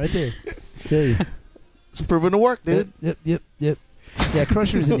medicine right there. Tell you. It's proven to work, dude. Yep. Yeah,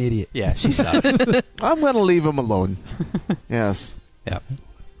 Crusher's an idiot. Yeah, she sucks. I'm going to leave him alone. Yes.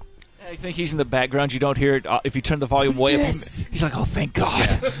 I think he's in the background. You don't hear it. If you turn the volume way Yes. up, he's like, oh, thank God.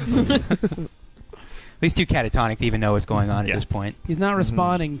 He's too catatonic to even know what's going on at this point. He's not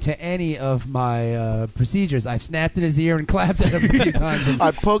responding to any of my procedures. I've snapped in his ear and clapped at him a few times. And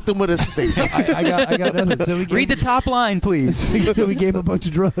I poked him with a stick. I got nothing. So we Read the top line, please. so we gave him a bunch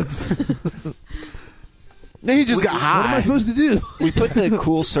of drugs. Then he just got What am I high. supposed to do? We put the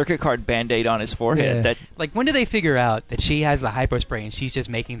cool circuit card Band-Aid on his forehead. Yeah. That Like, when do they figure out that she has the hypospray and she's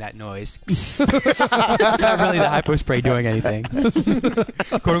just making that noise? Not really the hypospray doing anything.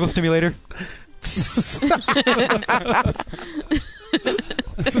 Cortical stimulator?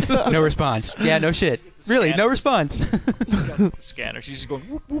 No response. Yeah, no shit. Really, no response. scanner. She's just going,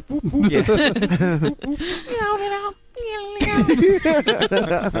 whoop, whoop, whoop, whoop. Yeah.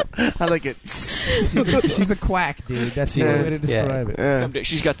 I like it. She's a quack, dude. That's the only way to describe it. Yeah.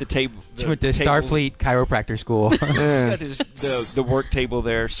 She's got the table. She went to Starfleet chiropractor school. She's Yeah. got the work table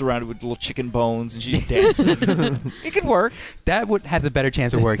there, surrounded with little chicken bones, and she's dancing. It could work. That has a better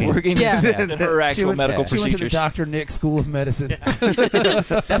chance of working. Yeah. than her She actual went, medical she went to the procedures. Dr. Nick School of Medicine.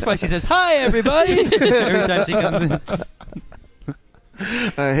 That's why she says, "Hi, everybody." Every time she comes in.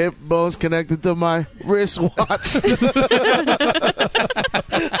 Hip bones connected to my wristwatch. I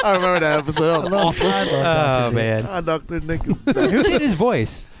remember that episode. That was awesome. I love Oh Dr. Nick. man, Dr. Nick is dead. who did his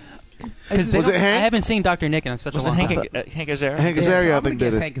voice? Because Was it Hank? I haven't seen Dr. Nick in such Was a it long time. Hank Azaria? Hank Yeah, Azaria, so I I'm gonna think, did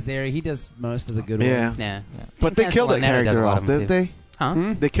guess it. Hank Azaria. He does most of the good Yeah. ones. Yeah. But they killed that Lanetta does character a lot off, of them, didn't too. they?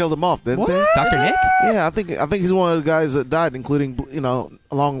 Huh? They killed him off, didn't What? they? Dr. Nick? Yeah, I think he's one of the guys that died, including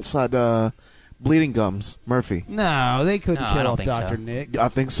alongside Bleeding Gums Murphy. No, they couldn't No, I kill don't off think so. Dr. Nick. I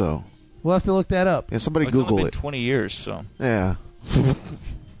think so. We'll have to look that up. Yeah, somebody It's only Google been it. 20 years, so. Yeah,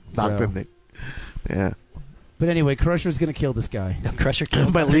 Dr. So- Nick. Yeah, But anyway, Crusher's going to kill this guy. Crusher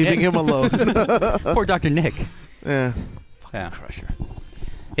killed by Dr. leaving Nick. him alone. Poor Dr. Nick. Yeah, Yeah. Crusher.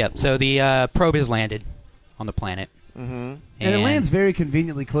 Yep. So the probe has landed on the planet. Mm-hmm. And it lands very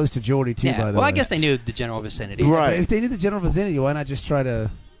conveniently close to Geordi too. Yeah. By the Well, way, I guess they knew the general vicinity. Right. But if they knew the general vicinity, why not just try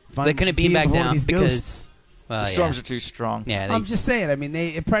to find? They couldn't beam back before down these because ghosts? The storms are too strong. Yeah. I'm just saying. I mean,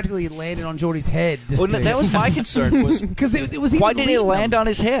 it practically landed on Geordi's head. Well, that was my concern. Was because it was. why even did it leading land them. on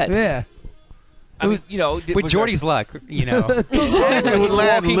his head? Yeah. I mean, with Geordi's luck, It was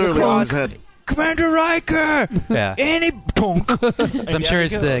land walking literally on across- his head. Commander Riker. Yeah. Any punk. I'm sure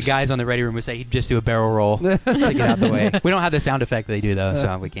it's the guys on the ready room would say he'd just do a barrel roll to get out the way. We don't have the sound effect they do though,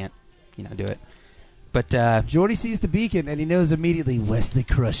 so we can't, do it. But Geordi sees the beacon and he knows immediately Wesley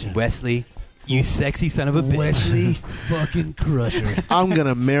Crusher. Wesley, you sexy son of a bitch. Wesley fucking Crusher. I'm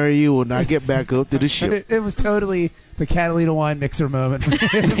gonna marry you when I get back up to the ship. It was totally the Catalina wine mixer moment.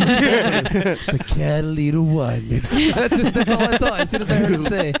 The Catalina wine mixer. That's all I thought as soon as I heard him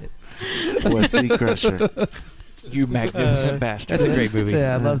say it. Wesley Crusher. You magnificent bastard. That's a great movie.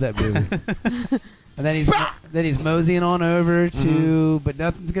 Yeah, I love that movie. And then he's moseying on over to, but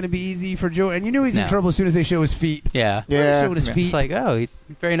nothing's going to be easy for Geordi. And you knew he's in No. trouble as soon as they show his feet. Yeah. Yeah. Showing his feet. It's like, oh,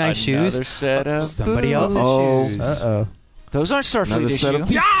 very nice Another shoes. set of Somebody else's Uh-oh. shoes. Uh-oh. Those aren't Another Starfleet set of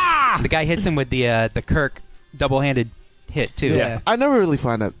issues. feet. The guy hits him with the Kirk double-handed hit too. Yeah. I never really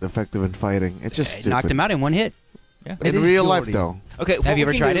find that effective in fighting. It's just It stupid. knocked him out in one hit. It in is real life, Geordi. though. Okay, Have you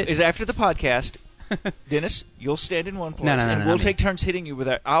ever tried it? Is after the podcast, Dennis, you'll stand in one place, No, and no, we'll me. take turns hitting you with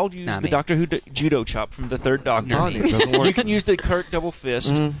that. I'll use Not the me. Doctor Who judo chop from the Third Doctor. telling you, it doesn't work. You can use the Kirk double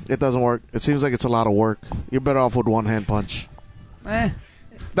fist. It doesn't work. It seems like it's a lot of work. You're better off with one hand punch.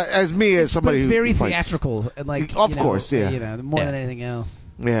 As me, as But somebody it's who very fights. theatrical. And like, Of course, yeah. More Yeah. than anything else.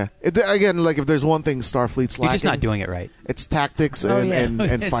 Yeah. Again, like if there's one thing Starfleet's You're lacking, just not doing it right. it's tactics Oh, yeah. and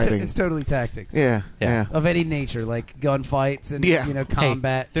it's fighting. It's totally tactics. Yeah. Yeah. Of any nature, like gunfights and Yeah.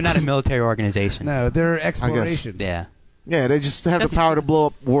 combat. They're not a military organization. No, they're exploration. Yeah. Yeah, they just have the power to blow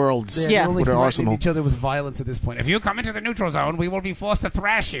up worlds They're Yeah. only with their threatening arsenal. each other with violence at this point. If you come into the neutral zone, we will be forced to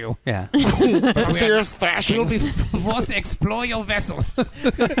thrash you. Yeah. Serious We thrashing. will be forced to explore your vessel. With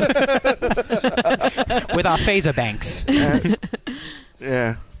our phaser banks.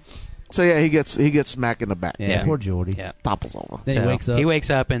 Yeah. So yeah, he gets smacked in the back. Yeah. Poor Geordi. Yeah. Topples over. Then he wakes up. He wakes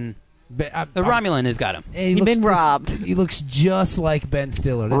up and the Romulan has got him. And You've looks been robbed. He looks just like Ben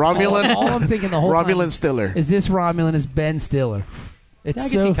Stiller. That's Romulan- All I'm thinking the whole time Romulan Stiller. is this Romulan is Ben Stiller. It's I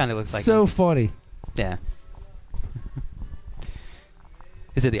guess so he kinda looks like so him. funny. Yeah.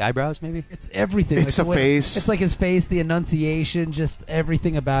 Is it the eyebrows, maybe? It's everything. It's the a way- face. It's like his face, the enunciation, just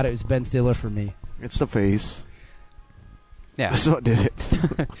everything about it was Ben Stiller for me. It's the face. Yeah. That's what did it.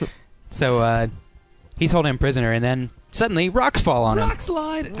 So he's holding him prisoner, and then suddenly rocks fall on him. Rock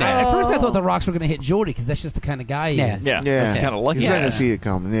slide. Yeah. At first, I thought the rocks were going to hit Geordi because that's just the kind of guy he Yeah. is. Yeah, Yeah. that's kind of lucky. He's not Yeah. gonna see it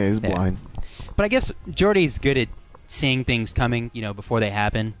coming. Yeah, he's Yeah. blind. But I guess Geordi's good at seeing things coming, before they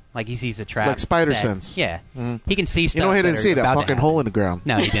happen. Like he sees a trap. Like spider that- sense. Yeah. Mhm. He can see stuff. You know, he that didn't are see that about to fucking happen. hole in the ground.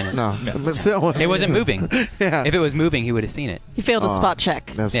 No, he didn't. No, But that one- It wasn't moving. Yeah, If it was moving, he would have seen it. He failed a Oh, spot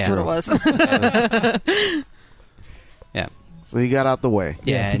check. that's That's true. what it was. Yeah. so he got out the way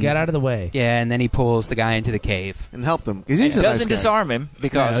Yes, he and- got out of the way. Yeah, and then he pulls the guy into the cave. and helped him because he's It a nice doesn't guy. disarm him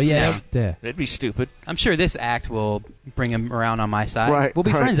because No, yeah. that'd be stupid. I'm sure this act will bring him around on my side. Right, We'll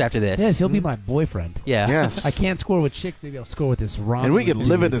be right. friends after this. Yes, he'll be my boyfriend. Yeah. Yes, I can't score with chicks. Maybe I'll score with this Romulan. and we can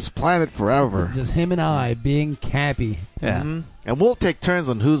live in dude. this planet forever. Just him and I being cappy. Yeah. Mhm. And we'll take turns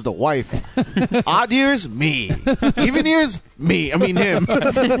on who's the wife. Odd years, me. Even years, me. I mean him.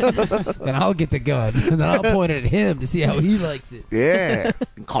 And I'll get the gun. And then I'll point it at him to see how he likes it. Yeah,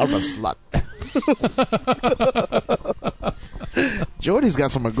 and call him a slut. Jordy's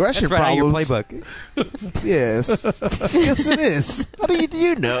got some aggression That's right out of your problems. playbook. Yes, yes, it is. How do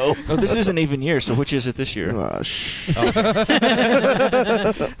you know? Oh, this is an even year, so which is it this year? Oh, shh.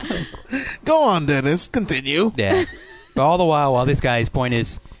 Go on, Dennis. Continue. Yeah. But all the while this guy's pointing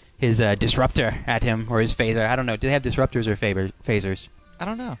his disruptor at him, or his phaser. I don't know. Do they have disruptors or phasers? I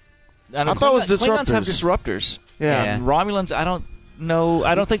don't know. I thought it was Klingons have disruptors. disruptors. Yeah. Yeah. And Romulans, I don't know.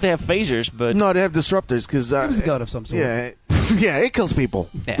 I don't think they have phasers, but No, they have disruptors because It was a gun of some sort. yeah, yeah, it kills people.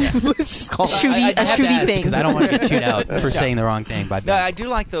 Yeah. Let's just call it. Shooty, a I have to shooty ask thing. because I don't want to get chewed out for saying the wrong thing. By no, I do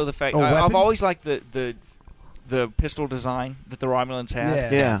like though the fact A I've weapon? always liked the pistol design that the Romulans have.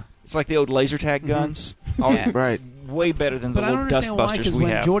 Yeah. Yeah, It's like the old laser tag guns. All- Yeah. right. Way better than the But I don't little understand why, dustbusters because we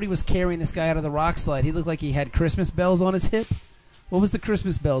when have. Geordi was carrying this guy out of the rock slide, he looked like he had Christmas bells on his hip. What was the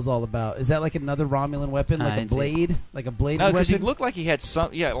Christmas bells all about? Is that like another Romulan weapon, I like a didn't see it. blade, like a blade No, because weapon? it looked like he had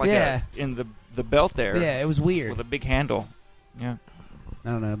some. Yeah, like Yeah. in the belt there. Yeah, it was weird. With a big handle. Yeah. I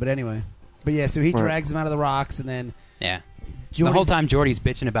don't know, but anyway. But yeah, so he Right. drags him out of the rocks, and then Yeah. The whole time, Geordi's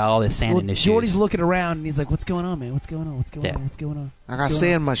bitching about all this sand in his shoes. Geordi's looking around and he's like, "What's going on, man? What's going on? What's going on? What's going on?" I got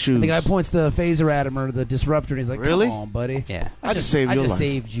sand in my shoes. And the guy points the phaser at him or the disruptor, and he's like, Really? "Come on, buddy." Yeah. I just saved your life.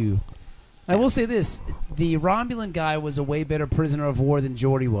 saved you. I will say this: the Romulan guy was a way better prisoner of war than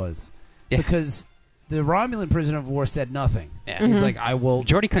Geordi was, because the Romulan prisoner of war said nothing. Yeah. He's like, "I will."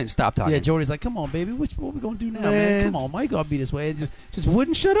 Geordi couldn't stop talking. Yeah, Geordi's like, "Come on, baby, what we gonna do now, man? Come on, why you gotta be this way?" And just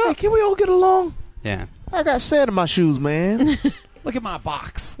wouldn't shut up. Hey, can we all get along? Yeah. I got sand in my shoes, man. Look at my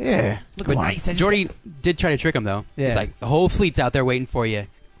box. Yeah. Looks nice. Geordi did try to trick him, though. Yeah. He's like, the whole fleet's out there waiting for you.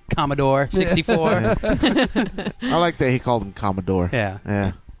 Commodore 64. I like that he called him Commodore. Yeah.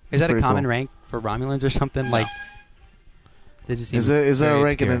 Yeah. Is that a pretty common cool. rank for Romulans or something? Like, they just Is seem that a very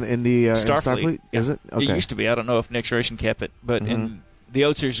rank in obscure. the Starfleet. Is it? Okay. It used to be. I don't know if Next Generation kept it, but in the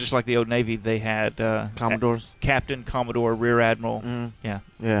old series, just like the old Navy, they had Commodores. Captain, Commodore, Rear Admiral. Yeah.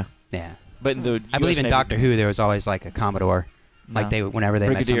 Yeah. Yeah. But in the I believe US in Navy, Doctor Who, there was always like a Commodore. Like No. whenever they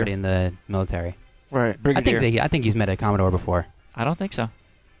met Brigadier. somebody in the military. Right. Brigadier. I think he's met a Commodore before. I don't think so.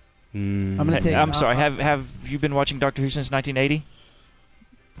 I'm gonna take. I'm sorry. Have you been watching Doctor Who since 1980?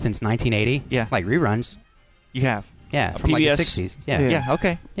 Since 1980? Yeah. Like reruns? You have. Yeah, from like the PBS. 60s. Yeah. Yeah. Yeah.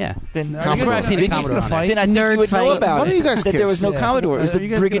 Okay. Yeah. Then Are you Commodore. guys I've seen gonna- a Commodore gonna on fight? Then I think Nerd you would know fight. about Why it. do you guys that there kiss? was no Yeah. Commodore. It was Are the you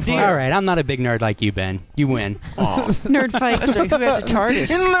guys gonna Brigadier. fight? All right, I'm not a big nerd like you, Ben. You win. Nerd fight. Who has a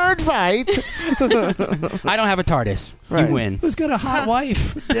TARDIS? In a nerd fight. I don't have a TARDIS. Right. You win. Who's got a hot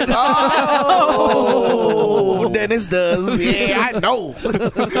wife? Oh, Dennis does. Yeah, I know.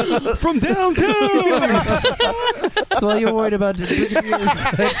 From downtown! So while you're worried about the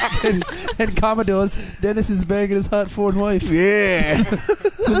Brigadiers and Commodores, Dennis is banging his hot foreign wife, Yeah.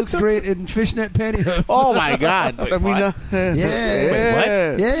 who looks great in fishnet pantyhose. Oh my God. I mean,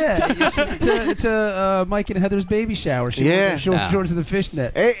 Yeah. Yeah, to Mike and Heather's baby shower. She wore Yeah. her shorts and the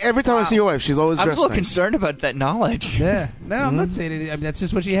fishnet. Hey, every time I see your wife, she's always I was a dressed little nice. concerned about that knowledge. Yeah, no, I'm not saying it. I mean, that's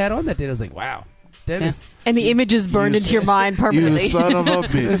just what she had on that day. I was like, wow, Dennis. And the image is burned You into your mind permanently. You son of a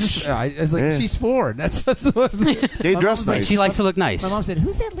bitch. I was like, Yeah. she's foreign. That's what. They dress like, nice. She likes to look nice. My mom said,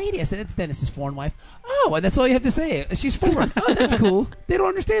 "Who's that lady?" I said, "It's Dennis's foreign wife." Oh, and that's all you have to say. She's foreign. Oh, that's cool. They don't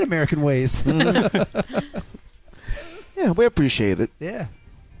understand American ways. Yeah, we appreciate it. Yeah.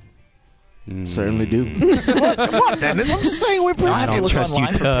 Certainly do. What, Dennis? I'm just saying we I appreciate don't it. trust you,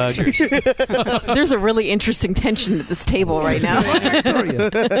 online for Tug. There's a really interesting tension at this table right now.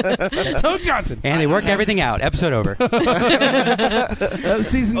 Tug Johnson. And they worked everything out. Episode over.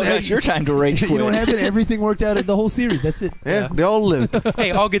 Season. Oh, that's your time to rage You know what quit. happened? Everything worked out in the whole series. That's it. Yeah, they all lived.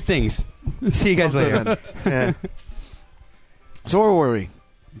 Hey, all good things. See you guys later. Yeah. So where were we?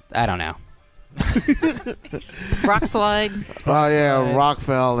 I don't know. Rock slide. Oh yeah,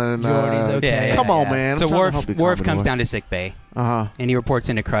 Rockfell and Jordy's okay. Yeah, come on, yeah. man. So I'm trying to help you, Worf comes Commodore. down to sick bay, Uh-huh. and he reports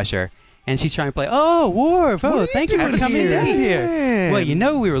into Crusher, and she's trying to play. Oh, Worf! Oh, thank you for coming down here. Damn. Well, you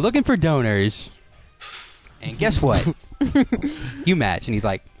know we were looking for donors, and guess what? You match, and he's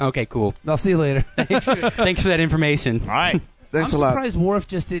like, "Okay, cool. I'll see you later. Thanks for that information." All right. Thanks I'm a lot. surprised Worf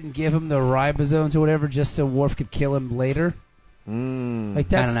just didn't give him the ribozones or whatever, just so Worf could kill him later. Like I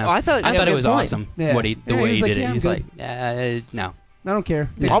that's. don't know. Oh, I thought it was point. awesome. Yeah. The Yeah, way he was he like, did yeah, it. I'm He's good. like, no. I don't care.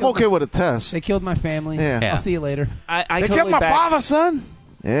 They I'm killed okay with a test. They killed my family. Yeah. Yeah. I'll see you later. I They totally killed my back, father, son.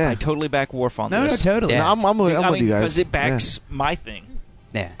 I Yeah. totally back Worf on No, this. totally. Yeah. No, I'm with I mean, you guys. because it backs my thing.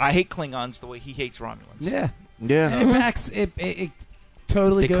 Yeah. I hate Klingons the way he hates Romulans. Yeah. Yeah. And it backs. It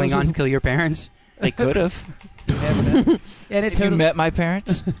totally Did goes. Klingons with, kill your parents? They could have. and it Have you totally. met my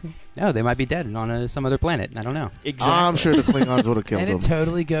parents? No, they might be dead on some other planet. I don't know. Exactly. I'm sure the Klingons would have killed And him. it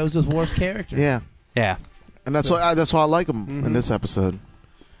totally goes with Worf's character. Yeah. Yeah. And that's why I like him in this episode.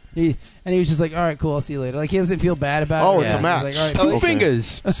 He was just like, all right, cool, I'll see you later. Like, he doesn't feel bad about it. Oh, or it's a anything. match. He's like, all right, Okay.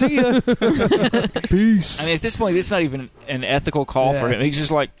 Fingers. See ya. Peace. I mean, at this point, it's not even an ethical call for Yeah. him. He's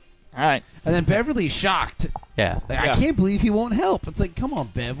just like, all right. And then Beverly's shocked. Yeah. Like, Yeah. I can't believe he won't help. It's like, come on,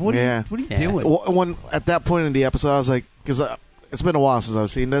 Bev. What Yeah. are you Yeah. doing? When at that point in the episode, I was like, because it's been a while since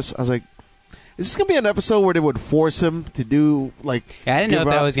I've seen this. I was like, is this gonna be an episode where they would force him to do like? Yeah, I didn't know give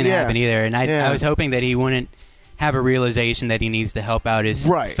if that up? was going to Yeah. happen either, and Yeah. I was hoping that he wouldn't have a realization that he needs to help out his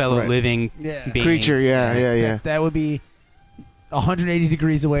Right, fellow right. living Yeah. being. Creature, yeah. That would be 180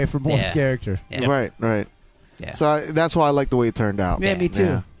 degrees away from Worf's Yeah. character. Yeah. Right. Yeah. So that's why I like the way it turned out. Yeah, me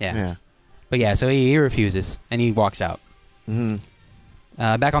too. Yeah. But yeah, so he refuses, and he walks out. Mm-hmm.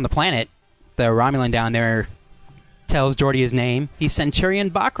 Back on the planet, the Romulan down there tells Geordi his name. He's Centurion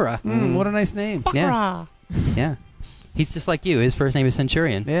Bakra. What a nice name. Yeah. Yeah. He's just like you. His first name is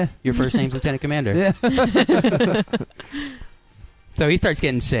Centurion. Yeah. Your first name's Lieutenant Commander. Yeah. So he starts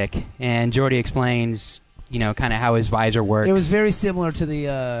getting sick, and Geordi explains, kind of how his visor works. It was very similar to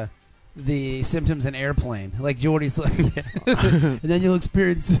the the symptoms in Airplane. Like Geordi's like, and then you'll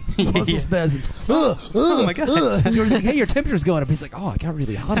experience muscle spasms. Oh my God. And Geordi's like, hey, your temperature's going up. He's like, oh, I got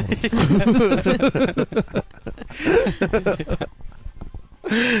really hot.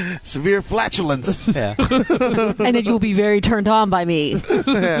 Severe flatulence. Yeah. And then you'll be very turned on by me.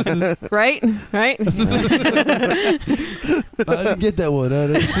 Right? I didn't get that one.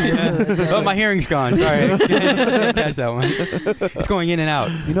 Oh, my hearing's gone. Sorry. Catch that one. It's going in and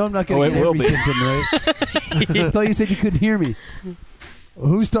out. You know I'm not going to get every symptom, right? I thought you said you couldn't hear me. Well,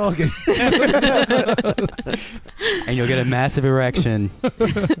 who's talking? And you'll get a massive erection.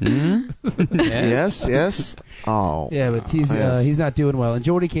 Yes. Oh. Yeah, but he's not doing well, and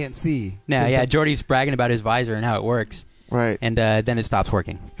Geordi can't see. Now, yeah, Geordi's bragging about his visor and how it works. Right. And then it stops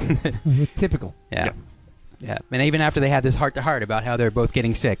working. Typical. Yeah. And even after they had this heart-to-heart about how they're both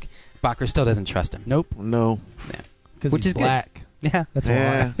getting sick, Bakra still doesn't trust him. Nope. No. Because Which he's is black. Good. Yeah. That's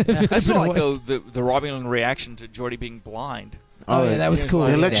why. I still like though the Romulan reaction to Geordi being blind. Oh, yeah, that was cool.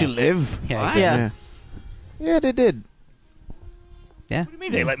 They let you live. Yeah. What? Yeah. Yeah, they did. Yeah. What do you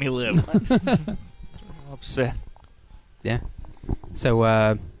mean they let me live? I'm upset. Yeah.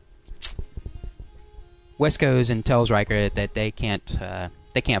 So West goes and tells Riker that they can't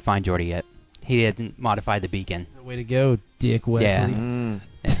find Geordi yet. He hadn't modified the beacon. Way to go, Dick Wesley. Yeah.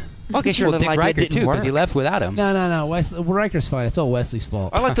 Okay, sure. Well, Dick like Riker it didn't too, because work. he left without him. No. Riker's fine. It's all Wesley's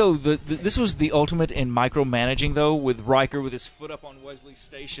fault. I like though this was the ultimate in micromanaging though, with Riker with his foot up on Wesley's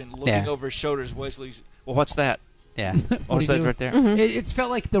station, looking over his shoulders. Wesley's what's that? Yeah. What's that right there? It's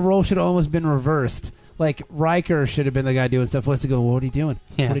felt like the role should have almost been reversed. Like Riker should have been the guy doing stuff. Wesley go, what are you doing?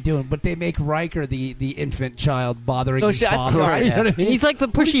 Yeah. What are you doing? But they make Riker the infant child bothering his see, father. right. You know what I mean? He's like the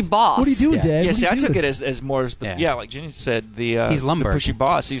pushy boss. What are you doing, Yeah. Dad? Yeah, What see, are I you took doing? it as more as the like Ginny said, the He's the Lumberg. pushy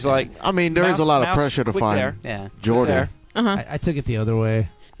boss. He's like, I mean, there is a lot of mouse, pressure to click find there, Yeah. Jordan. there. I took it the other way.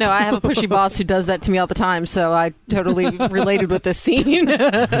 No, I have a pushy boss who does that to me all the time, so I totally related with this scene.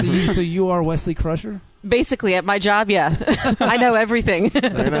 So you are Wesley Crusher? Basically, at my job, yeah. I know everything.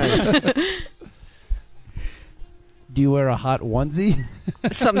 Very nice. Do you wear a hot onesie?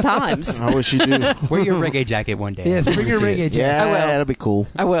 Sometimes. I wish you do. Wear your reggae jacket one day. Yes, bring your Appreciate reggae it. jacket. Yeah, I will. that'll be cool.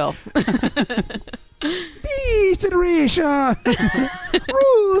 I will. Generation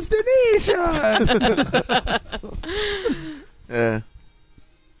rules the nation. Yeah.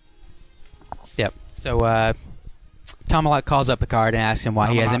 Yep. So Tomalak calls up Picard and asks him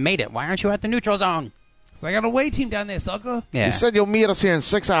why he hasn't made it. Why aren't you at the neutral zone? So I got a away team down there, sucker. Yeah. You said you'll meet us here in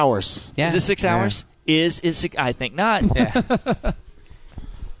 6 hours. Yeah. Is it 6 hours? Is it 6? I think not. Yeah.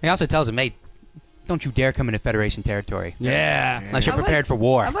 He also tells him, "Hey, don't you dare come into Federation territory Yeah. unless you're I like- prepared for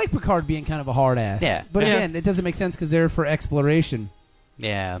war." I like Picard being kind of a hard ass. Yeah. But Yeah. again, it doesn't make sense because they're for exploration.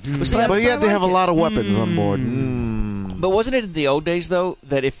 Yeah. Well, see, But yet I they have a like it. lot of weapons on board. But wasn't it in the old days though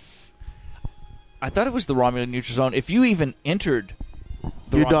that if I thought it was the Romulan neutral zone, if you even entered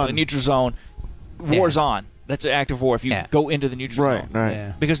the You're Romulan done. neutral zone, war's on. That's an act of war if you Yeah. go into the neutral Right, zone. right.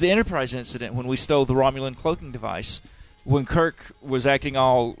 Yeah. Because the Enterprise incident when we stole the Romulan cloaking device, when Kirk was acting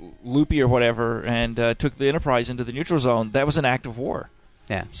all loopy or whatever and took the Enterprise into the neutral zone, that was an act of war.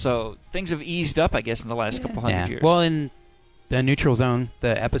 Yeah. So things have eased up, I guess, in the last couple hundred Yeah. years. Well, in the neutral zone,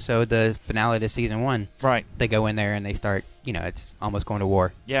 the episode, the finale to season 1, right. they go in there and they start. It's almost going to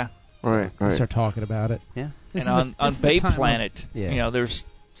war. Yeah. Right, They right. start talking about it. Yeah. This And is on this is a Babe time of- Planet, Yeah. there's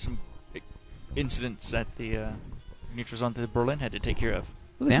some incidents at the neutral zone that Berlin had to take care of.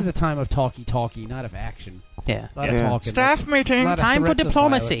 Well, this Yeah. is a time of talky, not of action. Yeah. A lot of Yeah. talking. Staff meeting. A lot of Time for threats of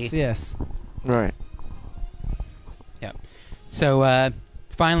diplomacy. violence. Yes. Right. So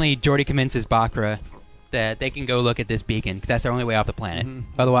finally, Geordi convinces Bakra that they can go look at this beacon because that's their only way off the planet. Mhm.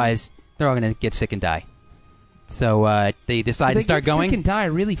 Otherwise, they're all going to get sick and die. So they decide to start They going. get sick and die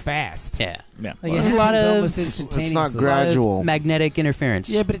really fast. Yeah. Yeah. Like, There's it a lot happens of- almost It's instantaneously. not gradual. Magnetic interference.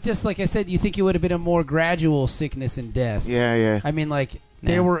 Yeah, but it just like I said, you think it would have been a more gradual sickness and death. Yeah, yeah. I mean, like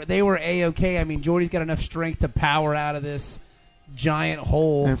they Yeah. were A-okay. I mean, Geordi's got enough strength to power out of this giant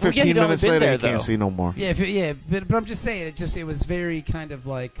hole. And 15 he'd only minutes been later, there, you can't though. see no more. Yeah, but I'm just saying, it was very kind of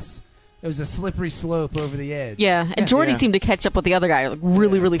like it was a slippery slope over the edge. Yeah, and Geordi Yeah. seemed to catch up with the other guy like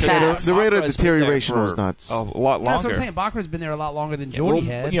really, really fast. The rate of Bakra's been there deterioration for was nuts. A lot longer. That's what I'm saying. Bakra's been there a lot longer than Yeah, Geordi well,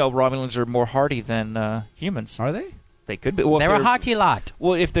 had. Romulans are more hardy than humans. Are they? They could be. Well, if They're a hearty lot.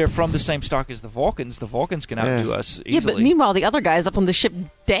 Well, if they're from the same stock as the Vulcans can outdo us Yeah, easily. but meanwhile, the other guy's up on the ship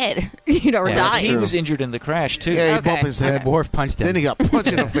dead, or Yeah, that's dying. he was injured in the crash too. Yeah, he Okay. bumped his head. Worf punched him. Then he got punched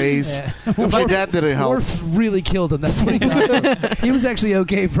in the face. Yeah. My dad didn't help. Worf really killed him. That's what he got. He was actually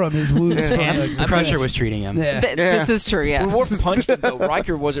okay from his wounds. From and the Crusher was treating him. Yeah. Yeah. This is true, yeah. When Worf punched him, though,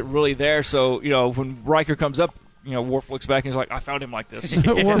 Riker wasn't really there. So when Riker comes up, Worf looks back and he's like, I found him like this.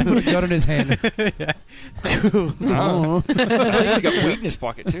 Worf put a gun in his hand. Oh. I think he's got weed in his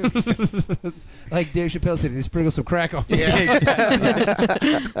pocket, too. Like Dave Chappelle said, they sprinkle some crack on.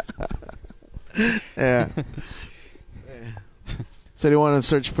 Yeah. So they want to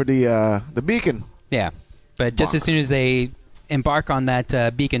search for the beacon. Yeah. But just as soon as they embark on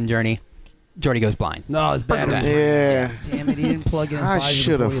that beacon journey, Geordi goes blind. No, it's bad. Yeah. Damn it, he didn't plug in his I visor.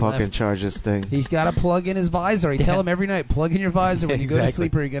 should have before he fucking left. charged this thing. He's got to plug in his visor. I tell him every night, plug in your visor when you go to Exactly.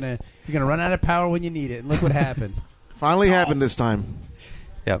 sleep, or you're gonna run out of power when you need it. And look what happened. Finally happened this time.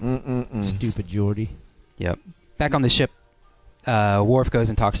 Yep. Stupid Geordi. Yep. Back on the ship, Worf goes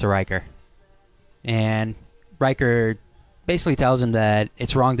and talks to Riker. And Riker basically tells him that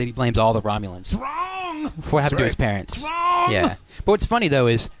it's wrong that he blames all the Romulans. Wrong! For what happened to his parents. Wrong! Yeah. But what's funny, though,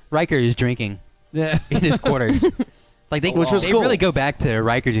 is Riker is drinking Yeah. in his quarters. Like Which was they cool. really go back to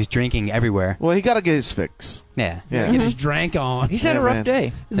Riker just drinking everywhere. Well, he got to get his fix. Yeah. Yeah. He just drank on. He's had a Yeah, rough man.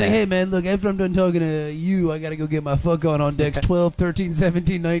 day. He's like, hey, man, look, after I'm done talking to you, I got to go get my fuck on decks 12, 13,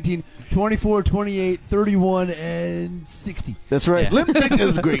 17, 19, 24, 28, 31, and 60. That's right. Yeah. Limp dick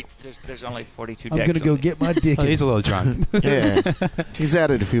is great. There's only 42 I'm decks. going to go on it. get my dick Oh, in. he's a little drunk. Yeah. He's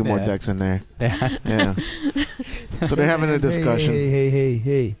added a few more Yeah. decks in there. Yeah. Yeah. So they're having a discussion.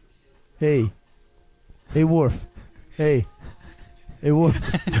 Hey, Worf. Hey, Worf.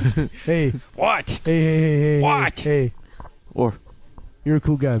 Hey, What? hey. What? Hey, Or, you're a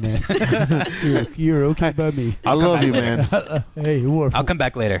cool guy, man. you're okay by me. I love you, man. Hey, Worf. I'll come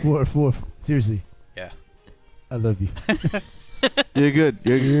back later. Worf. Seriously. Yeah. I love you. You're good.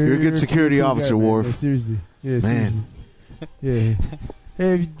 You're a good security cool officer, guy, man. Worf. Yeah, seriously. Yeah, Man. seriously. Yeah.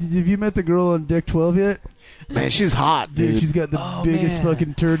 Hey, have you met the girl on deck 12 yet? Man, she's hot, Dude, dude. she's got the Oh, biggest man.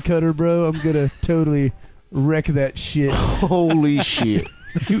 fucking turd cutter, bro. I'm gonna totally wreck that shit. Holy shit.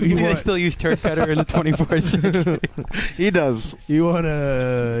 you, Maybe they want, still use turd cutter in the 24th century. He does. you want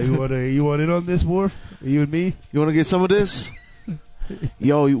in on this, Worf? You and me? You want to get some of this?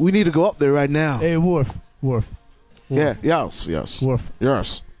 Yo, we need to go up there right now. Hey, Worf. Yeah, yes. Worf.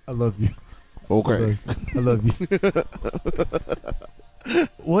 Yes. I love you. Okay. I love you.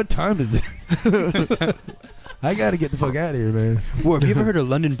 What time is it? I gotta get the fuck out of here, man. Worf, you ever heard of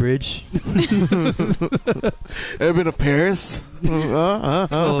London Bridge? Ever been to Paris?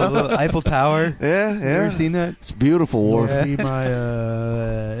 Little Eiffel Tower. Yeah, You yeah. ever seen that? It's beautiful, Worf. Be my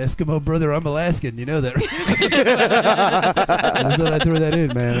Eskimo brother. I'm Alaskan. You know that, right? I thought I'd throw that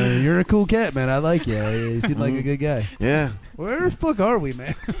in, man. You're a cool cat, man. I like you. You seem like a good guy. Yeah. Where the fuck are we,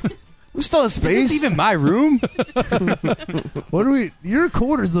 man? We're still in Is space. this even my room? What are we? Your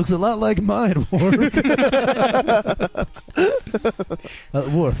quarters looks a lot like mine, Worf.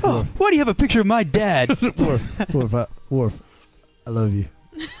 Worf. Why do you have a picture of my dad? Worf. I love you.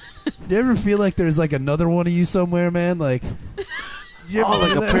 Do you ever feel like there's like another one of you somewhere, man? Like, you ever Oh, like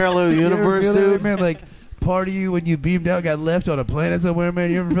feel a that? parallel You ever universe, feel that way, dude? man, like part of you when you beamed out got left on a planet somewhere, man.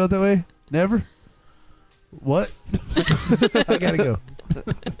 You ever felt that way? Never. What? I gotta go.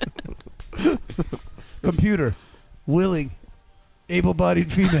 Computer, willing,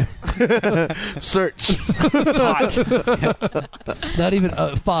 able-bodied female. Search. Hot. Not even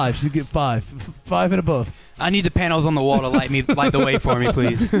 5. She'd get 5. 5 and above. I need the panels on the wall to light the way for me,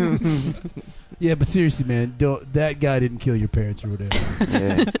 please. Yeah, but seriously, man, that guy didn't kill your parents or whatever.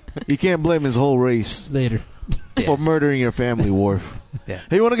 Yeah. You can't blame his whole race Later. for murdering your family, Worf. Yeah.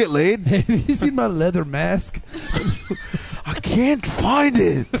 Hey, you want to get laid? Hey, have you seen my leather mask? I can't find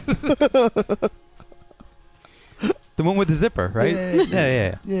it. The one with the zipper, right? Yeah.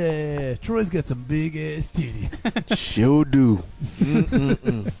 Yeah. Yeah, Troy's got some big ass titties. Sure do.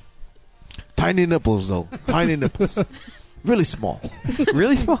 Mm-mm-mm. Tiny nipples, though. Tiny nipples. Really small.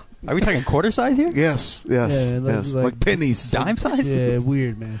 Really small? Are we talking quarter size here? Yes. Yeah, like- Yes. like- Like pennies. Dime size? Yeah,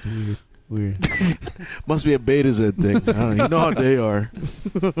 weird, man. It's weird. Must be a Beta Z thing. I don't know. You know how they are.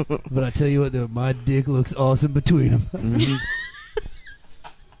 But I tell you what, though, my dick looks awesome between them. Mhm.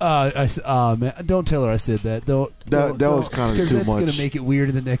 Man, don't tell her I said that. That was kinda too That's much. gonna make it weird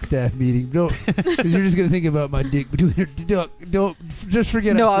in the next staff meeting. Don't, because you're just gonna think about my dick between her. Don't just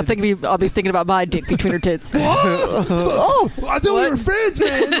forget. No, I said I'll be thinking about my dick between her tits. Oh, I thought we were friends,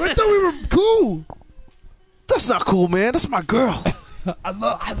 man. I thought we were cool. that's not cool, man. That's my girl. I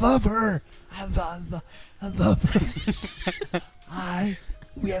love her. I love her.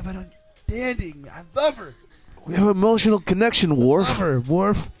 We have an understanding. I love her. We have an emotional connection, Worf. Love her,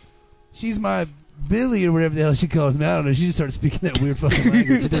 Worf. She's my Billy or whatever the hell she calls me. I don't know. She just started speaking that weird fucking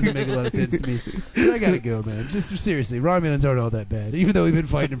language. It doesn't make a lot of sense to me. But I gotta go, man. Just seriously, Romulans aren't all that bad. Even though we've been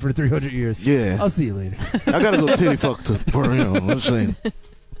fighting them for 300 years. Yeah. I'll see you later. I gotta go titty fuck to for real. I'm saying.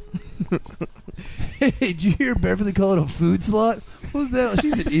 Hey, did you hear Beverly call it a food slut? What was that?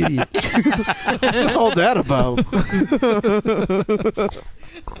 She's an idiot. What's all that about?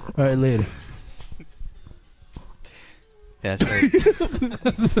 All right, later. Yeah, so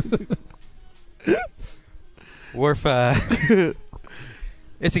Worf,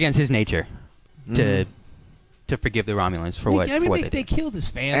 it's against his nature to forgive the Romulans for what they they did. killed his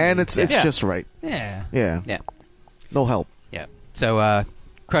family. And it's just right. Yeah. Yeah. Yeah. No help. Yeah. So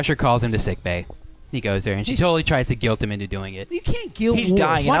Crusher calls him to sickbay. He goes there, and she totally tries to guilt him into doing it. You can't guilt He's Worf.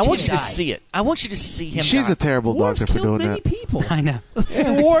 dying, and Watch I want him you to die. see it. I want you to see him. She's die. a terrible Worf's doctor for killed doing many that. people. I know.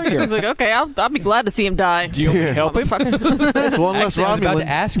 warrior. He's like, okay, I'll be glad to see him die. Do you want me to help him? That's one less Actually, I was about to Romulan.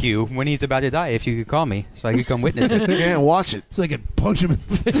 ask you when he's about to die if you could call me so I could come witness it. Yeah, watch it. So I could punch him in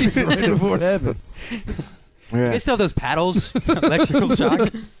the face right before it happens. Yeah. They still have those paddles, electrical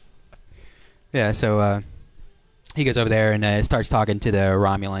shock. Yeah, so he goes over there and starts talking to the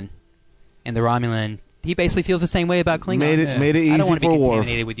Romulan. And the Romulan, he basically feels the same way about Klingon. Made it I easy don't want to for be Worf.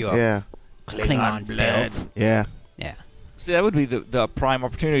 contaminated with you. Yeah. Klingon filth. Yeah. Yeah. See, that would be the prime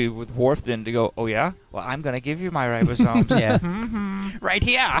opportunity with Worf then to go, oh yeah? Well, I'm going to give you my ribosomes. Yeah. Right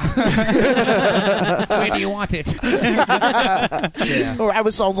here. Where do you want it? Yeah.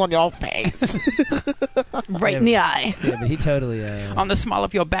 Ribosomes on your face. Right in the eye. Yeah, but he totally. On the small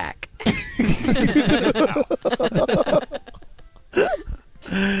of your back.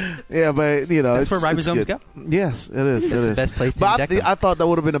 Yeah, but you know, That's where it's ribosomes good. go? Yes, it is. That's it the is. best place to But inject them. I thought that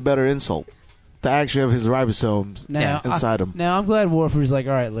would have been a better insult to actually have his ribosomes now, inside him. Now I'm glad Worf was like,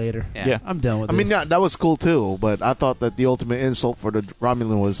 all right, later. Yeah. I'm done with I this. mean, yeah, that was cool too. But I thought that the ultimate insult for the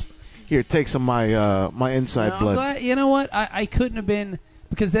Romulan was, here, take some of my inside No, I'm blood. glad- you know what? I couldn't have been,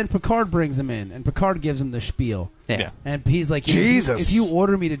 because then Picard brings him in, and Picard gives him the spiel. Yeah. And he's like, Jesus. if you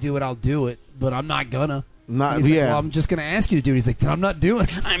order me to do it, I'll do it, but I'm not gonna. Not He's like, yeah. well, I'm just gonna ask you to do it. He's like, then I'm not doing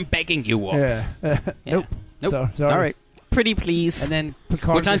it. I'm begging you, Wolf. Yeah. Nope. Nope. Sorry. All right. Pretty please. And then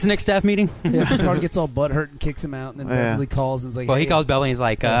Picard. What time's the next staff meeting? Yeah, Picard gets all butthurt and kicks him out, and then Yeah. Beverly calls and is like, Well, he hey, calls Beverly and he's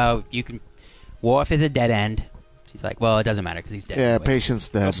like, Yeah. you can... Worf is a dead end. She's like, well, it doesn't matter because he's dead. Yeah, anyway.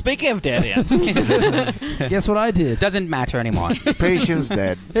 patience Well, dead. speaking of dead ends, Guess what I did? Doesn't matter anymore. Patience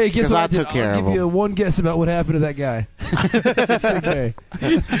dead. Hey, guess 'Cause what I I did? took care I'll of give you him. one guess about what happened to that guy. It's okay.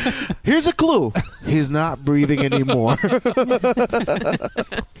 Here's a clue. He's not breathing anymore.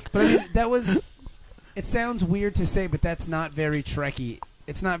 But I mean, that was. It sounds weird to say, but that's not very Trekky.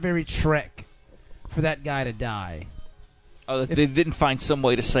 It's not very Trek for that guy to die. oh, they didn't find some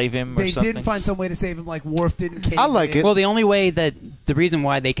way to save him or They something. didn't find some way to save him, like Worf didn't. Cave I like in. it. Well, the only way that... The reason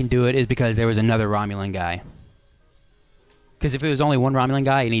why they can do it is because there was another Romulan guy. Because if it was only one Romulan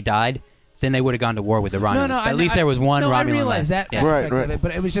guy and he died, then they would have gone to war with the Romulans. No, But at least there was one no, Romulan I realize left. that Yeah. aspect Right, of right. it,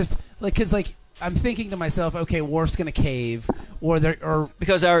 but it was just like because like I'm thinking to myself, okay, Worf's gonna cave, or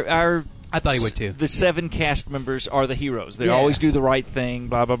Because our I thought he would too. The 7 cast members are the heroes. They Yeah. always do the right thing.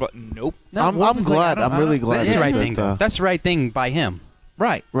 Blah blah blah. Nope. no, I'm Worf was like, glad. I don't- I'm really I don't- glad. That's the yeah, right that, thing. That's the right thing by him.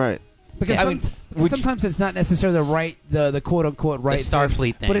 Right. Right. Because I mean, sometimes it's not necessarily the quote unquote right the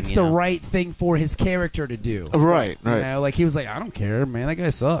Starfleet thing, but it's you the know. right thing for his character to do. Right. You Right. know, like he was like, I don't care, man. That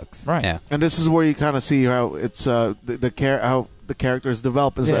guy sucks. Right. Yeah. And this is where you kind of see how it's how the characters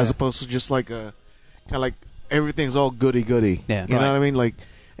develop as, Yeah. as opposed to just like a kind of like everything's all goody goody. Yeah. You know what I mean? Like,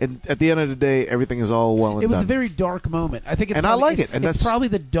 and at the end of the day, everything is all well and It was done. a very dark moment. I think it's And I probably, like it, and it's that's- probably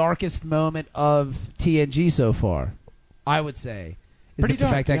the darkest moment of TNG so far. I would say is Pretty the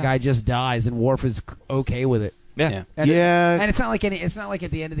dark, fact that yeah. guy just dies and Worf is okay with it. Yeah. And Yeah. and it's not like it's not like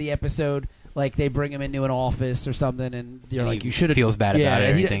at the end of the episode, like they bring him into an office or something, and you're And like, he you should have feels bad about it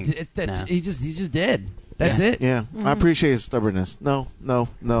or anything. No. He's just dead. That's Yeah. it. Yeah, I appreciate his stubbornness. No,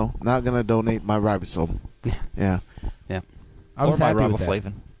 not gonna donate my ribosome. Yeah, I was or my happy with that.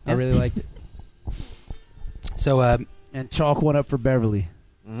 riboflavin. I really liked it. So, And chalk one up for Beverly.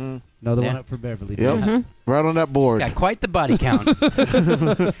 hmm Another Yeah. one up for Beverly. Yep. Mhm. right on that board. got quite the body count.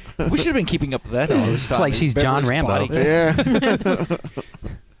 We should have been keeping up with that all this It's time. like she's John Beverly's Rambo. body. Yeah.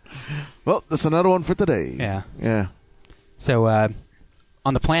 Well, that's another one for today. Yeah. Yeah. So,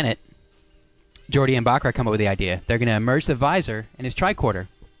 on the planet, Geordi and Bakra come up with the idea. They're going to merge the visor and his tricorder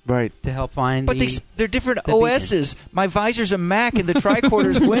Right. to help find But the... they're different the beacon. OSs. My visor's a Mac and the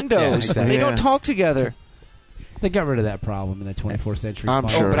tricorder's Windows. Yeah, exactly. They don't Yeah. talk together. They got rid of that problem in the 24th century. I'm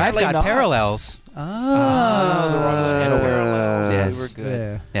Fox. sure. But I've Apparently got not. parallels. Oh, the Romulan and parallels. Yes. They were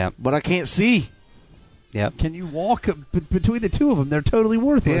good. Yeah. But I can't see. Yep. Can you walk between the two of them? They're totally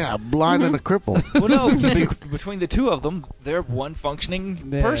worthless. Yeah, blind and a cripple. Well, no, between the two of them, they're one functioning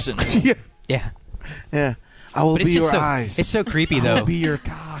Yeah. person. yeah. Yeah. Yeah. I will But it's be just your so, eyes. It's so creepy I'll though. be your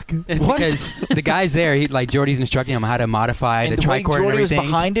cock. Because the guy's there, Jordy's instructing him how to modify And the the way tricorder and Jordy was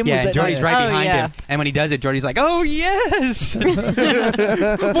everything. behind him, Yeah, was that Jordy's nice? right Oh, behind yeah. him. And when he does it, Jordy's like, "Oh yes,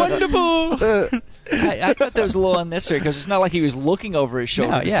 wonderful." I thought that was a little unnecessary because it's not like he was looking over his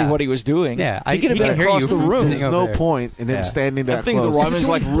shoulder No, to yeah. see what he was doing. Yeah, he could have he been can hear across you the from room. sitting There's over no there. point in him Yeah. standing that I think the close. Romulan's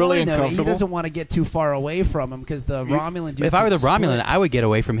like Jordy's really blind, though. uncomfortable. He doesn't want to get too far away from him because the Romulan dude. If I were the can split. Romulan, I would get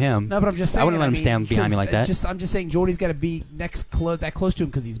away from him. No, but I'm just saying. I wouldn't let him mean, stand behind me like that. I'm just saying, Jordy's got to be that close to him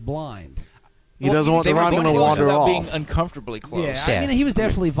because he's blind. He doesn't want the They were Romulan going to close wander without off. being uncomfortably close. Yeah, Yeah. I mean, he was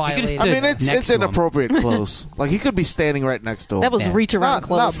definitely could've violating. I mean, next it's to him. inappropriate close. Like he could be standing right next to him. That was Yeah. reach around not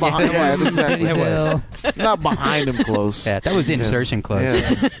close. behind. Yeah, exactly. It was. Not behind him close. Yeah, that was insertion close.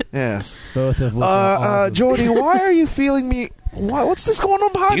 Yes. Yes. Both of which are awesome. Jordy, why are you feeling me? What's this going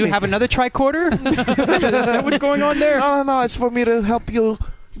on behind Do you me? have another tricorder? Is that what's going on there? No. It's for me to help you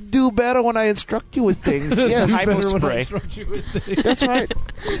do better when I instruct you with things. Yes, Hypo spray. that's right.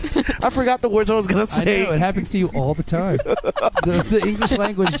 I forgot the words I was gonna I say. know, it happens to you all the time. the English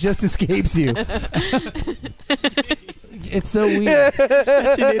language just escapes you. It's so weird.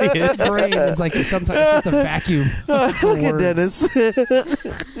 Such an idiot. The brain is like sometimes it's just a vacuum. for Look at words. Dennis.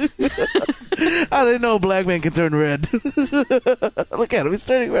 I didn't know a black man can turn red. Look at him; he's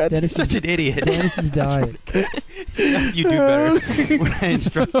turning red. Dennis Such is, an idiot. Dennis is dying. You do better when I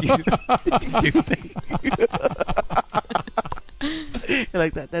instruct you to do things. You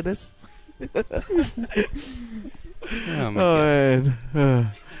like that, Dennis? Oh my god.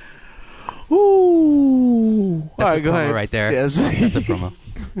 man. Ooh. That's All right, a go promo ahead. right there. Yes. That's a promo.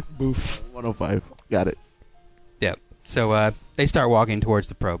 Boof. 105. Got it. Yep. So they start walking towards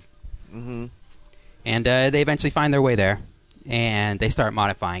the probe. Mm-hmm. And they eventually find their way there. And they start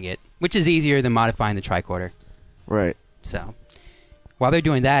modifying it, which is easier than modifying the tricorder. Right. So while they're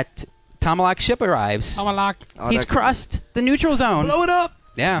doing that, Tomalak's ship arrives. Tomalak. Oh, He's that- crossed the neutral zone. Blow it up.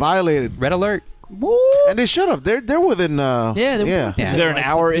 Yeah. Violated. Red alert. And they should have. They're within. Yeah, Yeah. They're an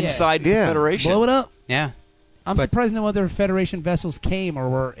hour Yeah. inside Yeah. the Federation. Blow it up. Yeah. I'm But- surprised no other Federation vessels came or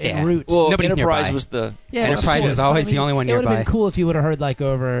were en Yeah. route. Well, Nobody's Enterprise nearby. was the Yeah, Enterprise of course. is always the only one It would have nearby. been cool if you would have heard like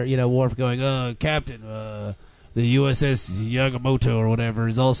over, Worf going, Captain, the USS Yamamoto or whatever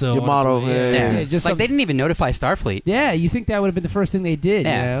is also on its Yamato, way." yeah. yeah, just like some- they didn't even notify Starfleet. Yeah, you think that would have been the first thing they did,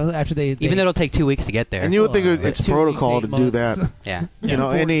 Yeah. after they Even though it'll take 2 weeks to get there. And you would think it's 2 protocol weeks, to 8 do months. that. Yeah. You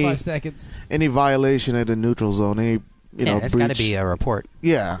know, 45 seconds. any violation of the neutral zone, any Yeah, there's got to breach. be a report.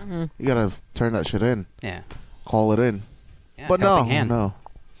 Yeah, Mhm. you gotta turn that shit in, Yeah. call it in. Yeah, But helping hand. no.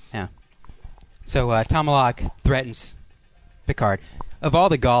 So Tomalak threatens Picard. Of all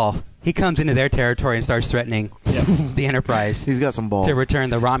the gall, he comes into their territory and starts threatening the Enterprise He's got some balls. to return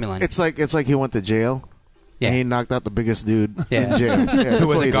the Romulan. It's like he went to jail. Yeah. And he knocked out the biggest dude Yeah. in jail. Yeah, that's Who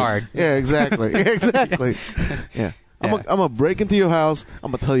was what a he did. guard. Yeah, exactly. Exactly. Yeah. I'm Yeah. gonna break into your house.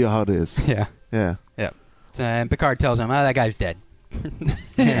 I'm gonna tell you how it is. Yeah. Yeah. So, and Picard tells him, "Oh, that guy's dead."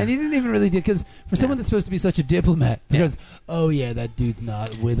 And he didn't even really do, because for someone that's supposed to be such a diplomat, he Yeah. goes, "Oh yeah, that dude's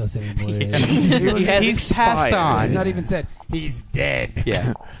not with us anymore." Yeah. He has He's passed expired. on. He's not even said he's dead.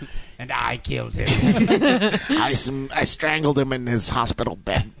 Yeah. And I killed him. I strangled him in his hospital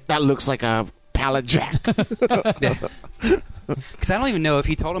bed. That looks like a pallet jack. Because I don't even know if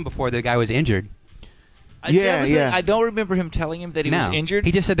he told him before the guy was injured. Yeah. I don't remember him telling him that he was No. injured.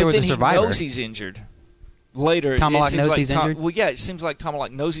 He just said there but was a then survivor. He knows he's injured. Later, Tomalak it seems knows like he's injured? Well, yeah, it seems like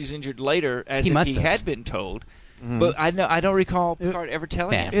Tomalak knows he's injured later, as He if must he have. had been told. Mhm. But I don't recall Picard ever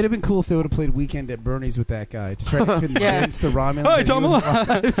telling Yeah. him. It'd have been cool if they would have played Weekend at Bernie's with that guy to try to convince the Romulans. Hi, that he was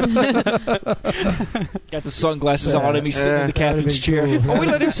Tomalak. Got the sunglasses on him. He's sitting in the That'd have captain's been chair. cool. Oh, we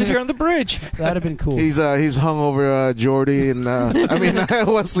let him sit here on the bridge. That'd have been cool. He's hung over Geordi and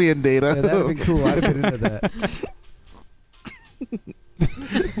Wesley and Data. Yeah, that'd have been cool. I'd have been into that.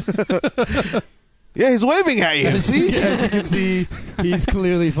 Yeah, he's waving at you. See? As you can see, he's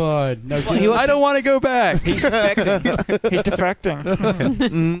clearly fine. No, Well, he was- I don't want to go back. He's defecting. He's defecting.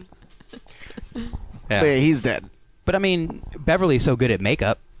 Mhm. Yeah. But yeah, he's dead. But I mean, Beverly's so good at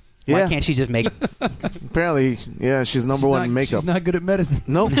makeup. Yeah. Why can't she just make? Apparently, yeah, she's number one in makeup. She's not good at medicine.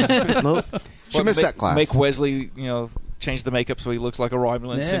 Nope. Nope. She Well, missed make- that class. Make Wesley, change the makeup so he looks like a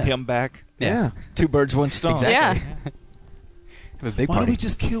Romulan. Yeah. Send him back. yeah. 2 birds, 1 stone. Exactly. Yeah. Have a big Why don't party. we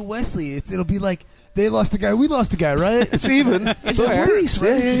just kill Wesley? It'll be like they lost a guy, we lost a guy, right? It's even. So it's peace,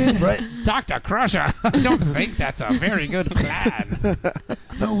 right? Yeah. right? Dr. Crusher, I don't think that's a very good plan.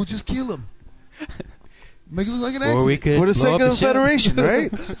 No, we'll just kill him. Make it look like an Or we accident. could For the blow sake up of the ship. Federation,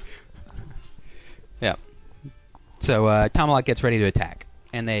 right? Yeah. So Tomalak gets ready to attack,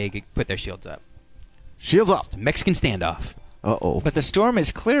 and they put their shields up. Shields up. It's a Mexican standoff. Uh-oh. But the storm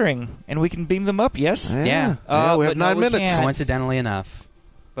is clearing, and we can beam them up, yes? Yeah. We have but no, 9 we minutes. can't. Coincidentally enough.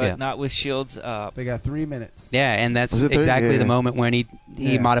 But Yeah. not with shields up. They got 3 minutes. Yeah, and that's Was it there? exactly Yeah. the moment when he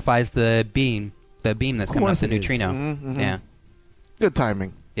Yeah. modifies the beam that's coming up, course the it is. neutrino. Mhm. Yeah. Good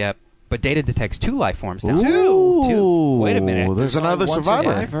timing. Yep. But Data detects 2 life forms down Ooh. there. Two. Wait a minute. There's only another one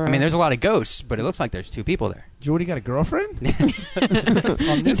survivor. I mean, there's a lot of ghosts, but it looks like there's 2 people there. Jordy got a girlfriend?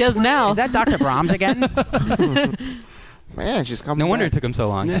 He does now. Is that Dr. Brahms again? Man, she's coming No wonder it back. took him so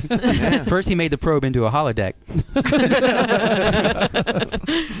long. First, he made the probe into a holodeck.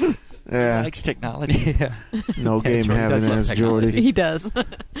 Yeah. Likes technology. Yeah. No Yeah, game Jordy having does love as technology. Jordy. He does.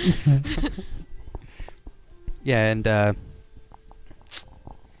 Yeah, and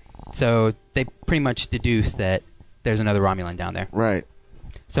so they pretty much deduce that there's another Romulan down there. Right.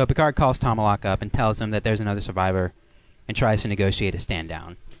 So Picard calls Tomalak up and tells him that there's another survivor and tries to negotiate a stand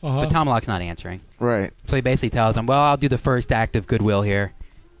down. But Tomalak's not answering. Right. So he basically tells him, well, I'll do the first act of goodwill here,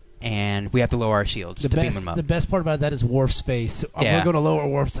 and we have to lower our shields to beam them up. The best part about that is Worf's face. Yeah. We're going to lower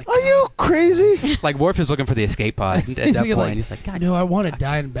Worf's like, Are you crazy? Like, Worf is looking for the escape pod at He's that thinking, point. like, He's like, God, no, I want to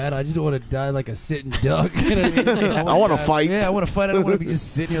die in battle. I just don't want to die like a sitting duck. You know what I mean? I wanna die- fight. Yeah, I want to fight. I don't want to be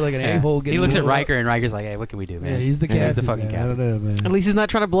just sitting here like an Yeah. a-hole. He looks at Riker, and Riker's like, hey, what can we do, man? Yeah, he's the Yeah, captain. he's the fucking man. captain. I don't know, man. At least he's not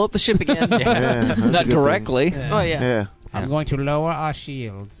trying to blow up the ship again. Yeah, that's a Not good thing. directly. Yeah. Oh, yeah. Yeah. I'm going to lower our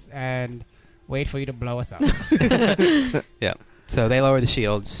shields and wait for you to blow us up. Yeah. So they lower the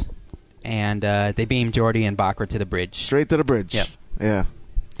shields, and they beam Geordi and Bakra to the bridge. Straight to the bridge. Yep. Yeah.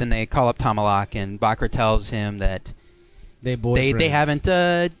 Then they call up Tomalak, and Bakra tells him that They they haven't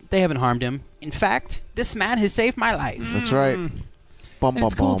harmed him. In fact, this man has saved my life. That's right. Bum, And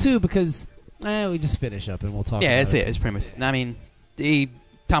it's bum, cool bum. too because we just finish up and we'll talk. Yeah, about that's it. It's pretty much. I mean,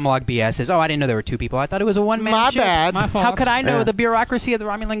 Tomalak BS says, "Oh, I didn't know there were 2 people. I thought it was a one-man My ship. bad. My fault. How could I know Yeah. the bureaucracy of the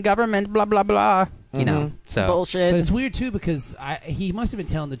Romulan government? Blah blah blah. You know. Mhm. So Bullshit. But it's weird too because he must have been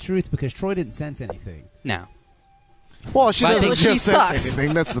telling the truth because Troy didn't sense anything. no. Well, she Well, I doesn't think she just sense sucks.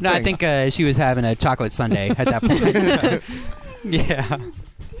 anything. That's the No, thing. I think she was having a chocolate sundae at that point. Yeah.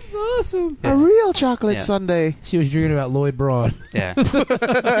 It's awesome. a real chocolate Yeah. sundae. She was dreaming about Lloyd Braun. Yeah.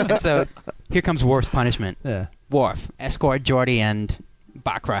 And so here comes Worf's punishment. Yeah. Worf, escort Geordi and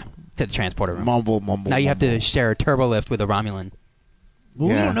Bakra to the transporter room. Mumble, mumble. Now you have mumble. to share a turbo lift with a Romulan. Well,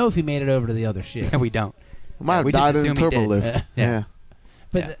 we Yeah. don't know if he made it over to the other ship. We don't. Might have we just died in assume the he turbo did. lift. Yeah. Yeah.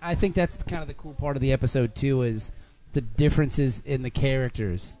 But Yeah. I think that's kind of the cool part of the episode too is the differences in the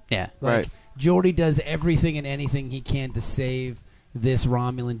characters. Yeah. Like, Right. Jordy does everything and anything he can to save this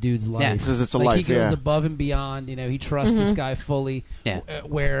Romulan dude's life. Yeah. Because it's a Like life, he goes yeah. above and beyond. You know, he trusts this guy fully. Yeah.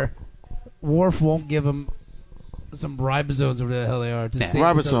 Where Worf won't give him some ribosomes, whatever the hell they are, to Yeah. save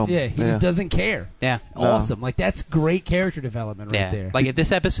Ribosome. Yeah, he Yeah. just doesn't care. Yeah. Awesome. Like that's great character development right Yeah. there. Like if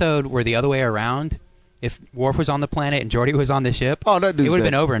this episode were the other way around, if Worf was on the planet and Geordi was on the ship, Oh, that it dude's would have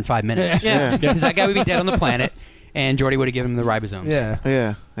dead. been over in 5 minutes. Yeah. Because that guy would be dead on the planet, and Geordi would have given him the ribosomes. yeah.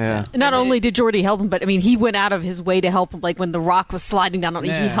 Yeah. Yeah. Not only did Jordy help him, but I mean, he went out of his way to help him. Like when the rock was sliding down on him,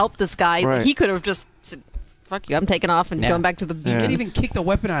 Yeah. he helped this guy. Right. He could have just said, "Fuck you, I'm taking off and Yeah. going back to the He beacon." Yeah. didn't even kick the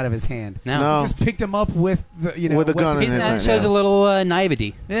weapon out of his hand. No. No. He just picked him up with the, With a gun weapon. in his That hand, shows yeah. a little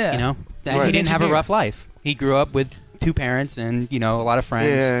naivety. Yeah. You know? That Right. He didn't have a Engineer. rough life. He grew up with 2 parents and, a lot of friends.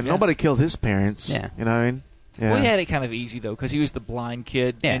 Yeah. Nobody killed his parents. Yeah. You know what I mean? Yeah. Well, he had it kind of easy, though, because he was the blind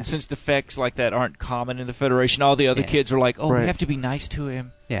kid. Yeah. And since defects like that aren't common in the Federation, all the other Yeah. kids were like, oh, Right. we have to be nice to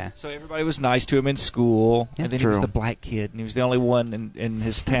him. Yeah. So everybody was nice to him in school. Yeah. And then he was True. the black kid, and he was the only one in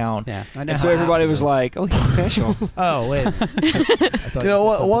his town. Yeah. I know And so how everybody half was of this- like, oh, he's special. "Oh wait." I thought You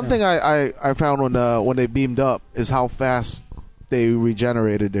know, said one something thing else. I found when they beamed up is how fast they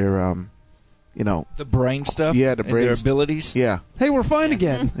regenerated their the brain stuff. Yeah, the and brain their st- abilities. yeah. Hey, we're fine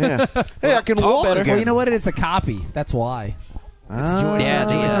again. Yeah. Hey, I can all walk better. again. Well, you know what? It's a copy. That's why. It's Jordy. Yeah,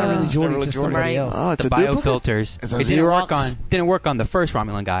 It's not really it's not Jordy. really It's just Jordy. somebody Right. else. Oh, it's The a duplicate? biofilters. It's a It Xerox? didn't work on the first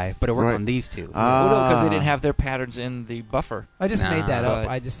Romulan guy, but it worked Right. on these 2. Well, no, because they Ah. didn't have their patterns in the buffer. I just Nah, made that up.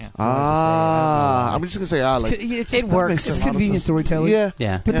 but- I just. yeah. I'm just gonna say like It's It works. It's makes a lot of convenient sense. storytelling. Yeah.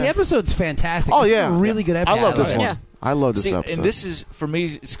 Yeah. But the Yeah. episode's fantastic. Oh It's yeah, a really good episode. I love this Yeah. one. Yeah. I love this See, episode. and this is, for me,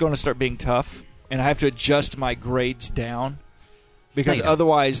 it's going to start being tough, and I have to adjust my grades down, because No, you don't.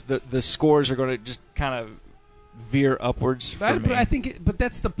 otherwise the scores are going to just kind of veer upwards for But me. I think, but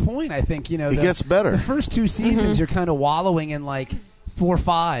that's the point. I think it the, gets better. The first 2 seasons, you're kind of wallowing in like 4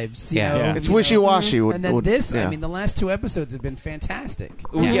 5s. You Yeah. know, Yeah. It's you know. wishy-washy. And then this, yeah. I mean, the last 2 episodes have been fantastic.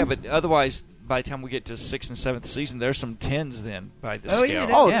 Well, Yeah. yeah, but otherwise, by the time we get to 6th and 7th season, there's some 10s then by the Oh, scale.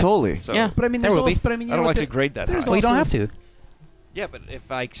 yeah, Oh, Yeah. totally. So, Yeah. But I mean, There there's will be. also, but I mean, you I know don't what, like to grade that there's high. Well, you don't also- have to. Yeah, but if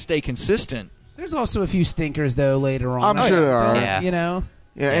I stay consistent, There's also a few stinkers though later on. I'm sure there are. Yeah. You know,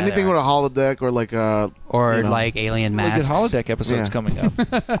 Yeah, anything with a holodeck or like a like alien Really masks. good holodeck episodes coming up.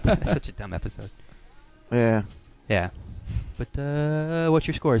 That's such a dumb episode. Yeah. Yeah. But what's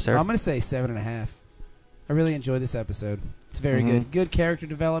your score, sir? I'm going to say 7.5. I really enjoyed this episode. It's very good. Good character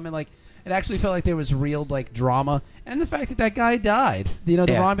development. Like, it actually felt like there was real like drama, and the fact that guy died. The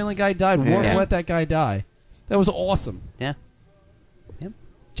Romulan guy died. Worf let that guy die. That was awesome. Yeah.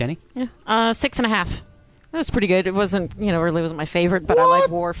 Jenny? Yeah. 6.5. That was pretty good. It wasn't, really wasn't my favorite, but I like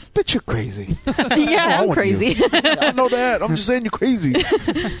Worf. Bitch, you're crazy. Yeah, I'm crazy. I know that. I'm just saying you're crazy. I'm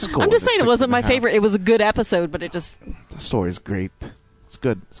just saying it wasn't my favorite. It was a good episode, but it just... The story's great. It's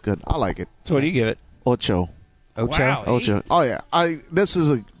good. It's good. I like it. So what do you give it? Ocho. Wow. Ocho. Oh, yeah. This is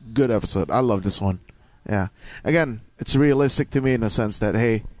a good episode. I love this one. Yeah. Again, it's realistic to me in the sense that,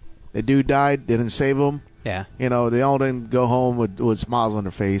 hey, the dude died, didn't save him. Yeah. They all didn't go home with smiles on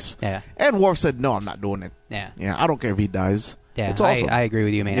their face. Yeah. And Worf said, no, I'm not doing it. Yeah. Yeah, I don't care if he dies. Yeah, it's awesome. I agree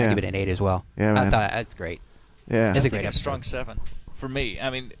with you, man. Yeah. I give it an 8 as well. Yeah, I man. thought that's great. Yeah. It's a I great think a episode. strong 7 for me. I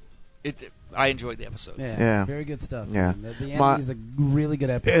mean, I enjoyed the episode. Yeah. Very good stuff. Yeah. Man. The end is a really good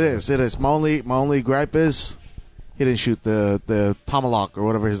episode. It is. My only gripe is he didn't shoot the Tomahawk or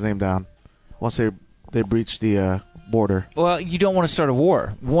whatever his name down once they breached the border. Well, you don't want to start a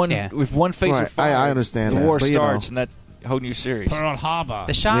war. If one phaser Right. fired, I understand the that, war but, starts, and that whole new series. Pearl Harbor.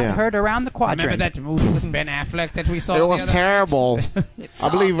 The shot heard around the quadrant. Remember that movie with Ben Affleck that we saw? It was the other night? terrible.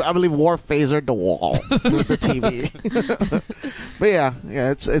 I believe Worf phasered the wall, the TV. But yeah,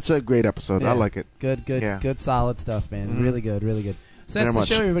 it's a great episode. Yeah. I like it. Good, solid stuff, man. Really good. So that's Very the much.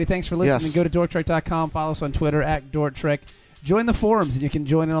 show, everybody. Thanks for listening. Yes. Go to dorktrek.com. Follow us on Twitter @dorktrek. Join the forums, and you can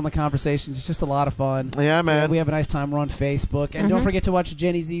join in on the conversations. It's just a lot of fun. Yeah, man. We have a nice time. We're on Facebook. And don't forget to watch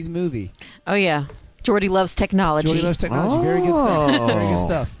Jenny Z's movie. Oh, yeah. Jordy Loves Technology. Jordy Loves Technology. Very good stuff. Very good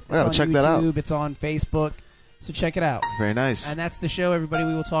stuff. I gotta It's check on that out. YouTube. It's on Facebook. So check it out. Very nice. And that's the show, everybody.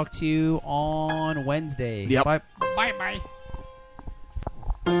 We will talk to you on Wednesday. Yep. Bye. Bye-bye.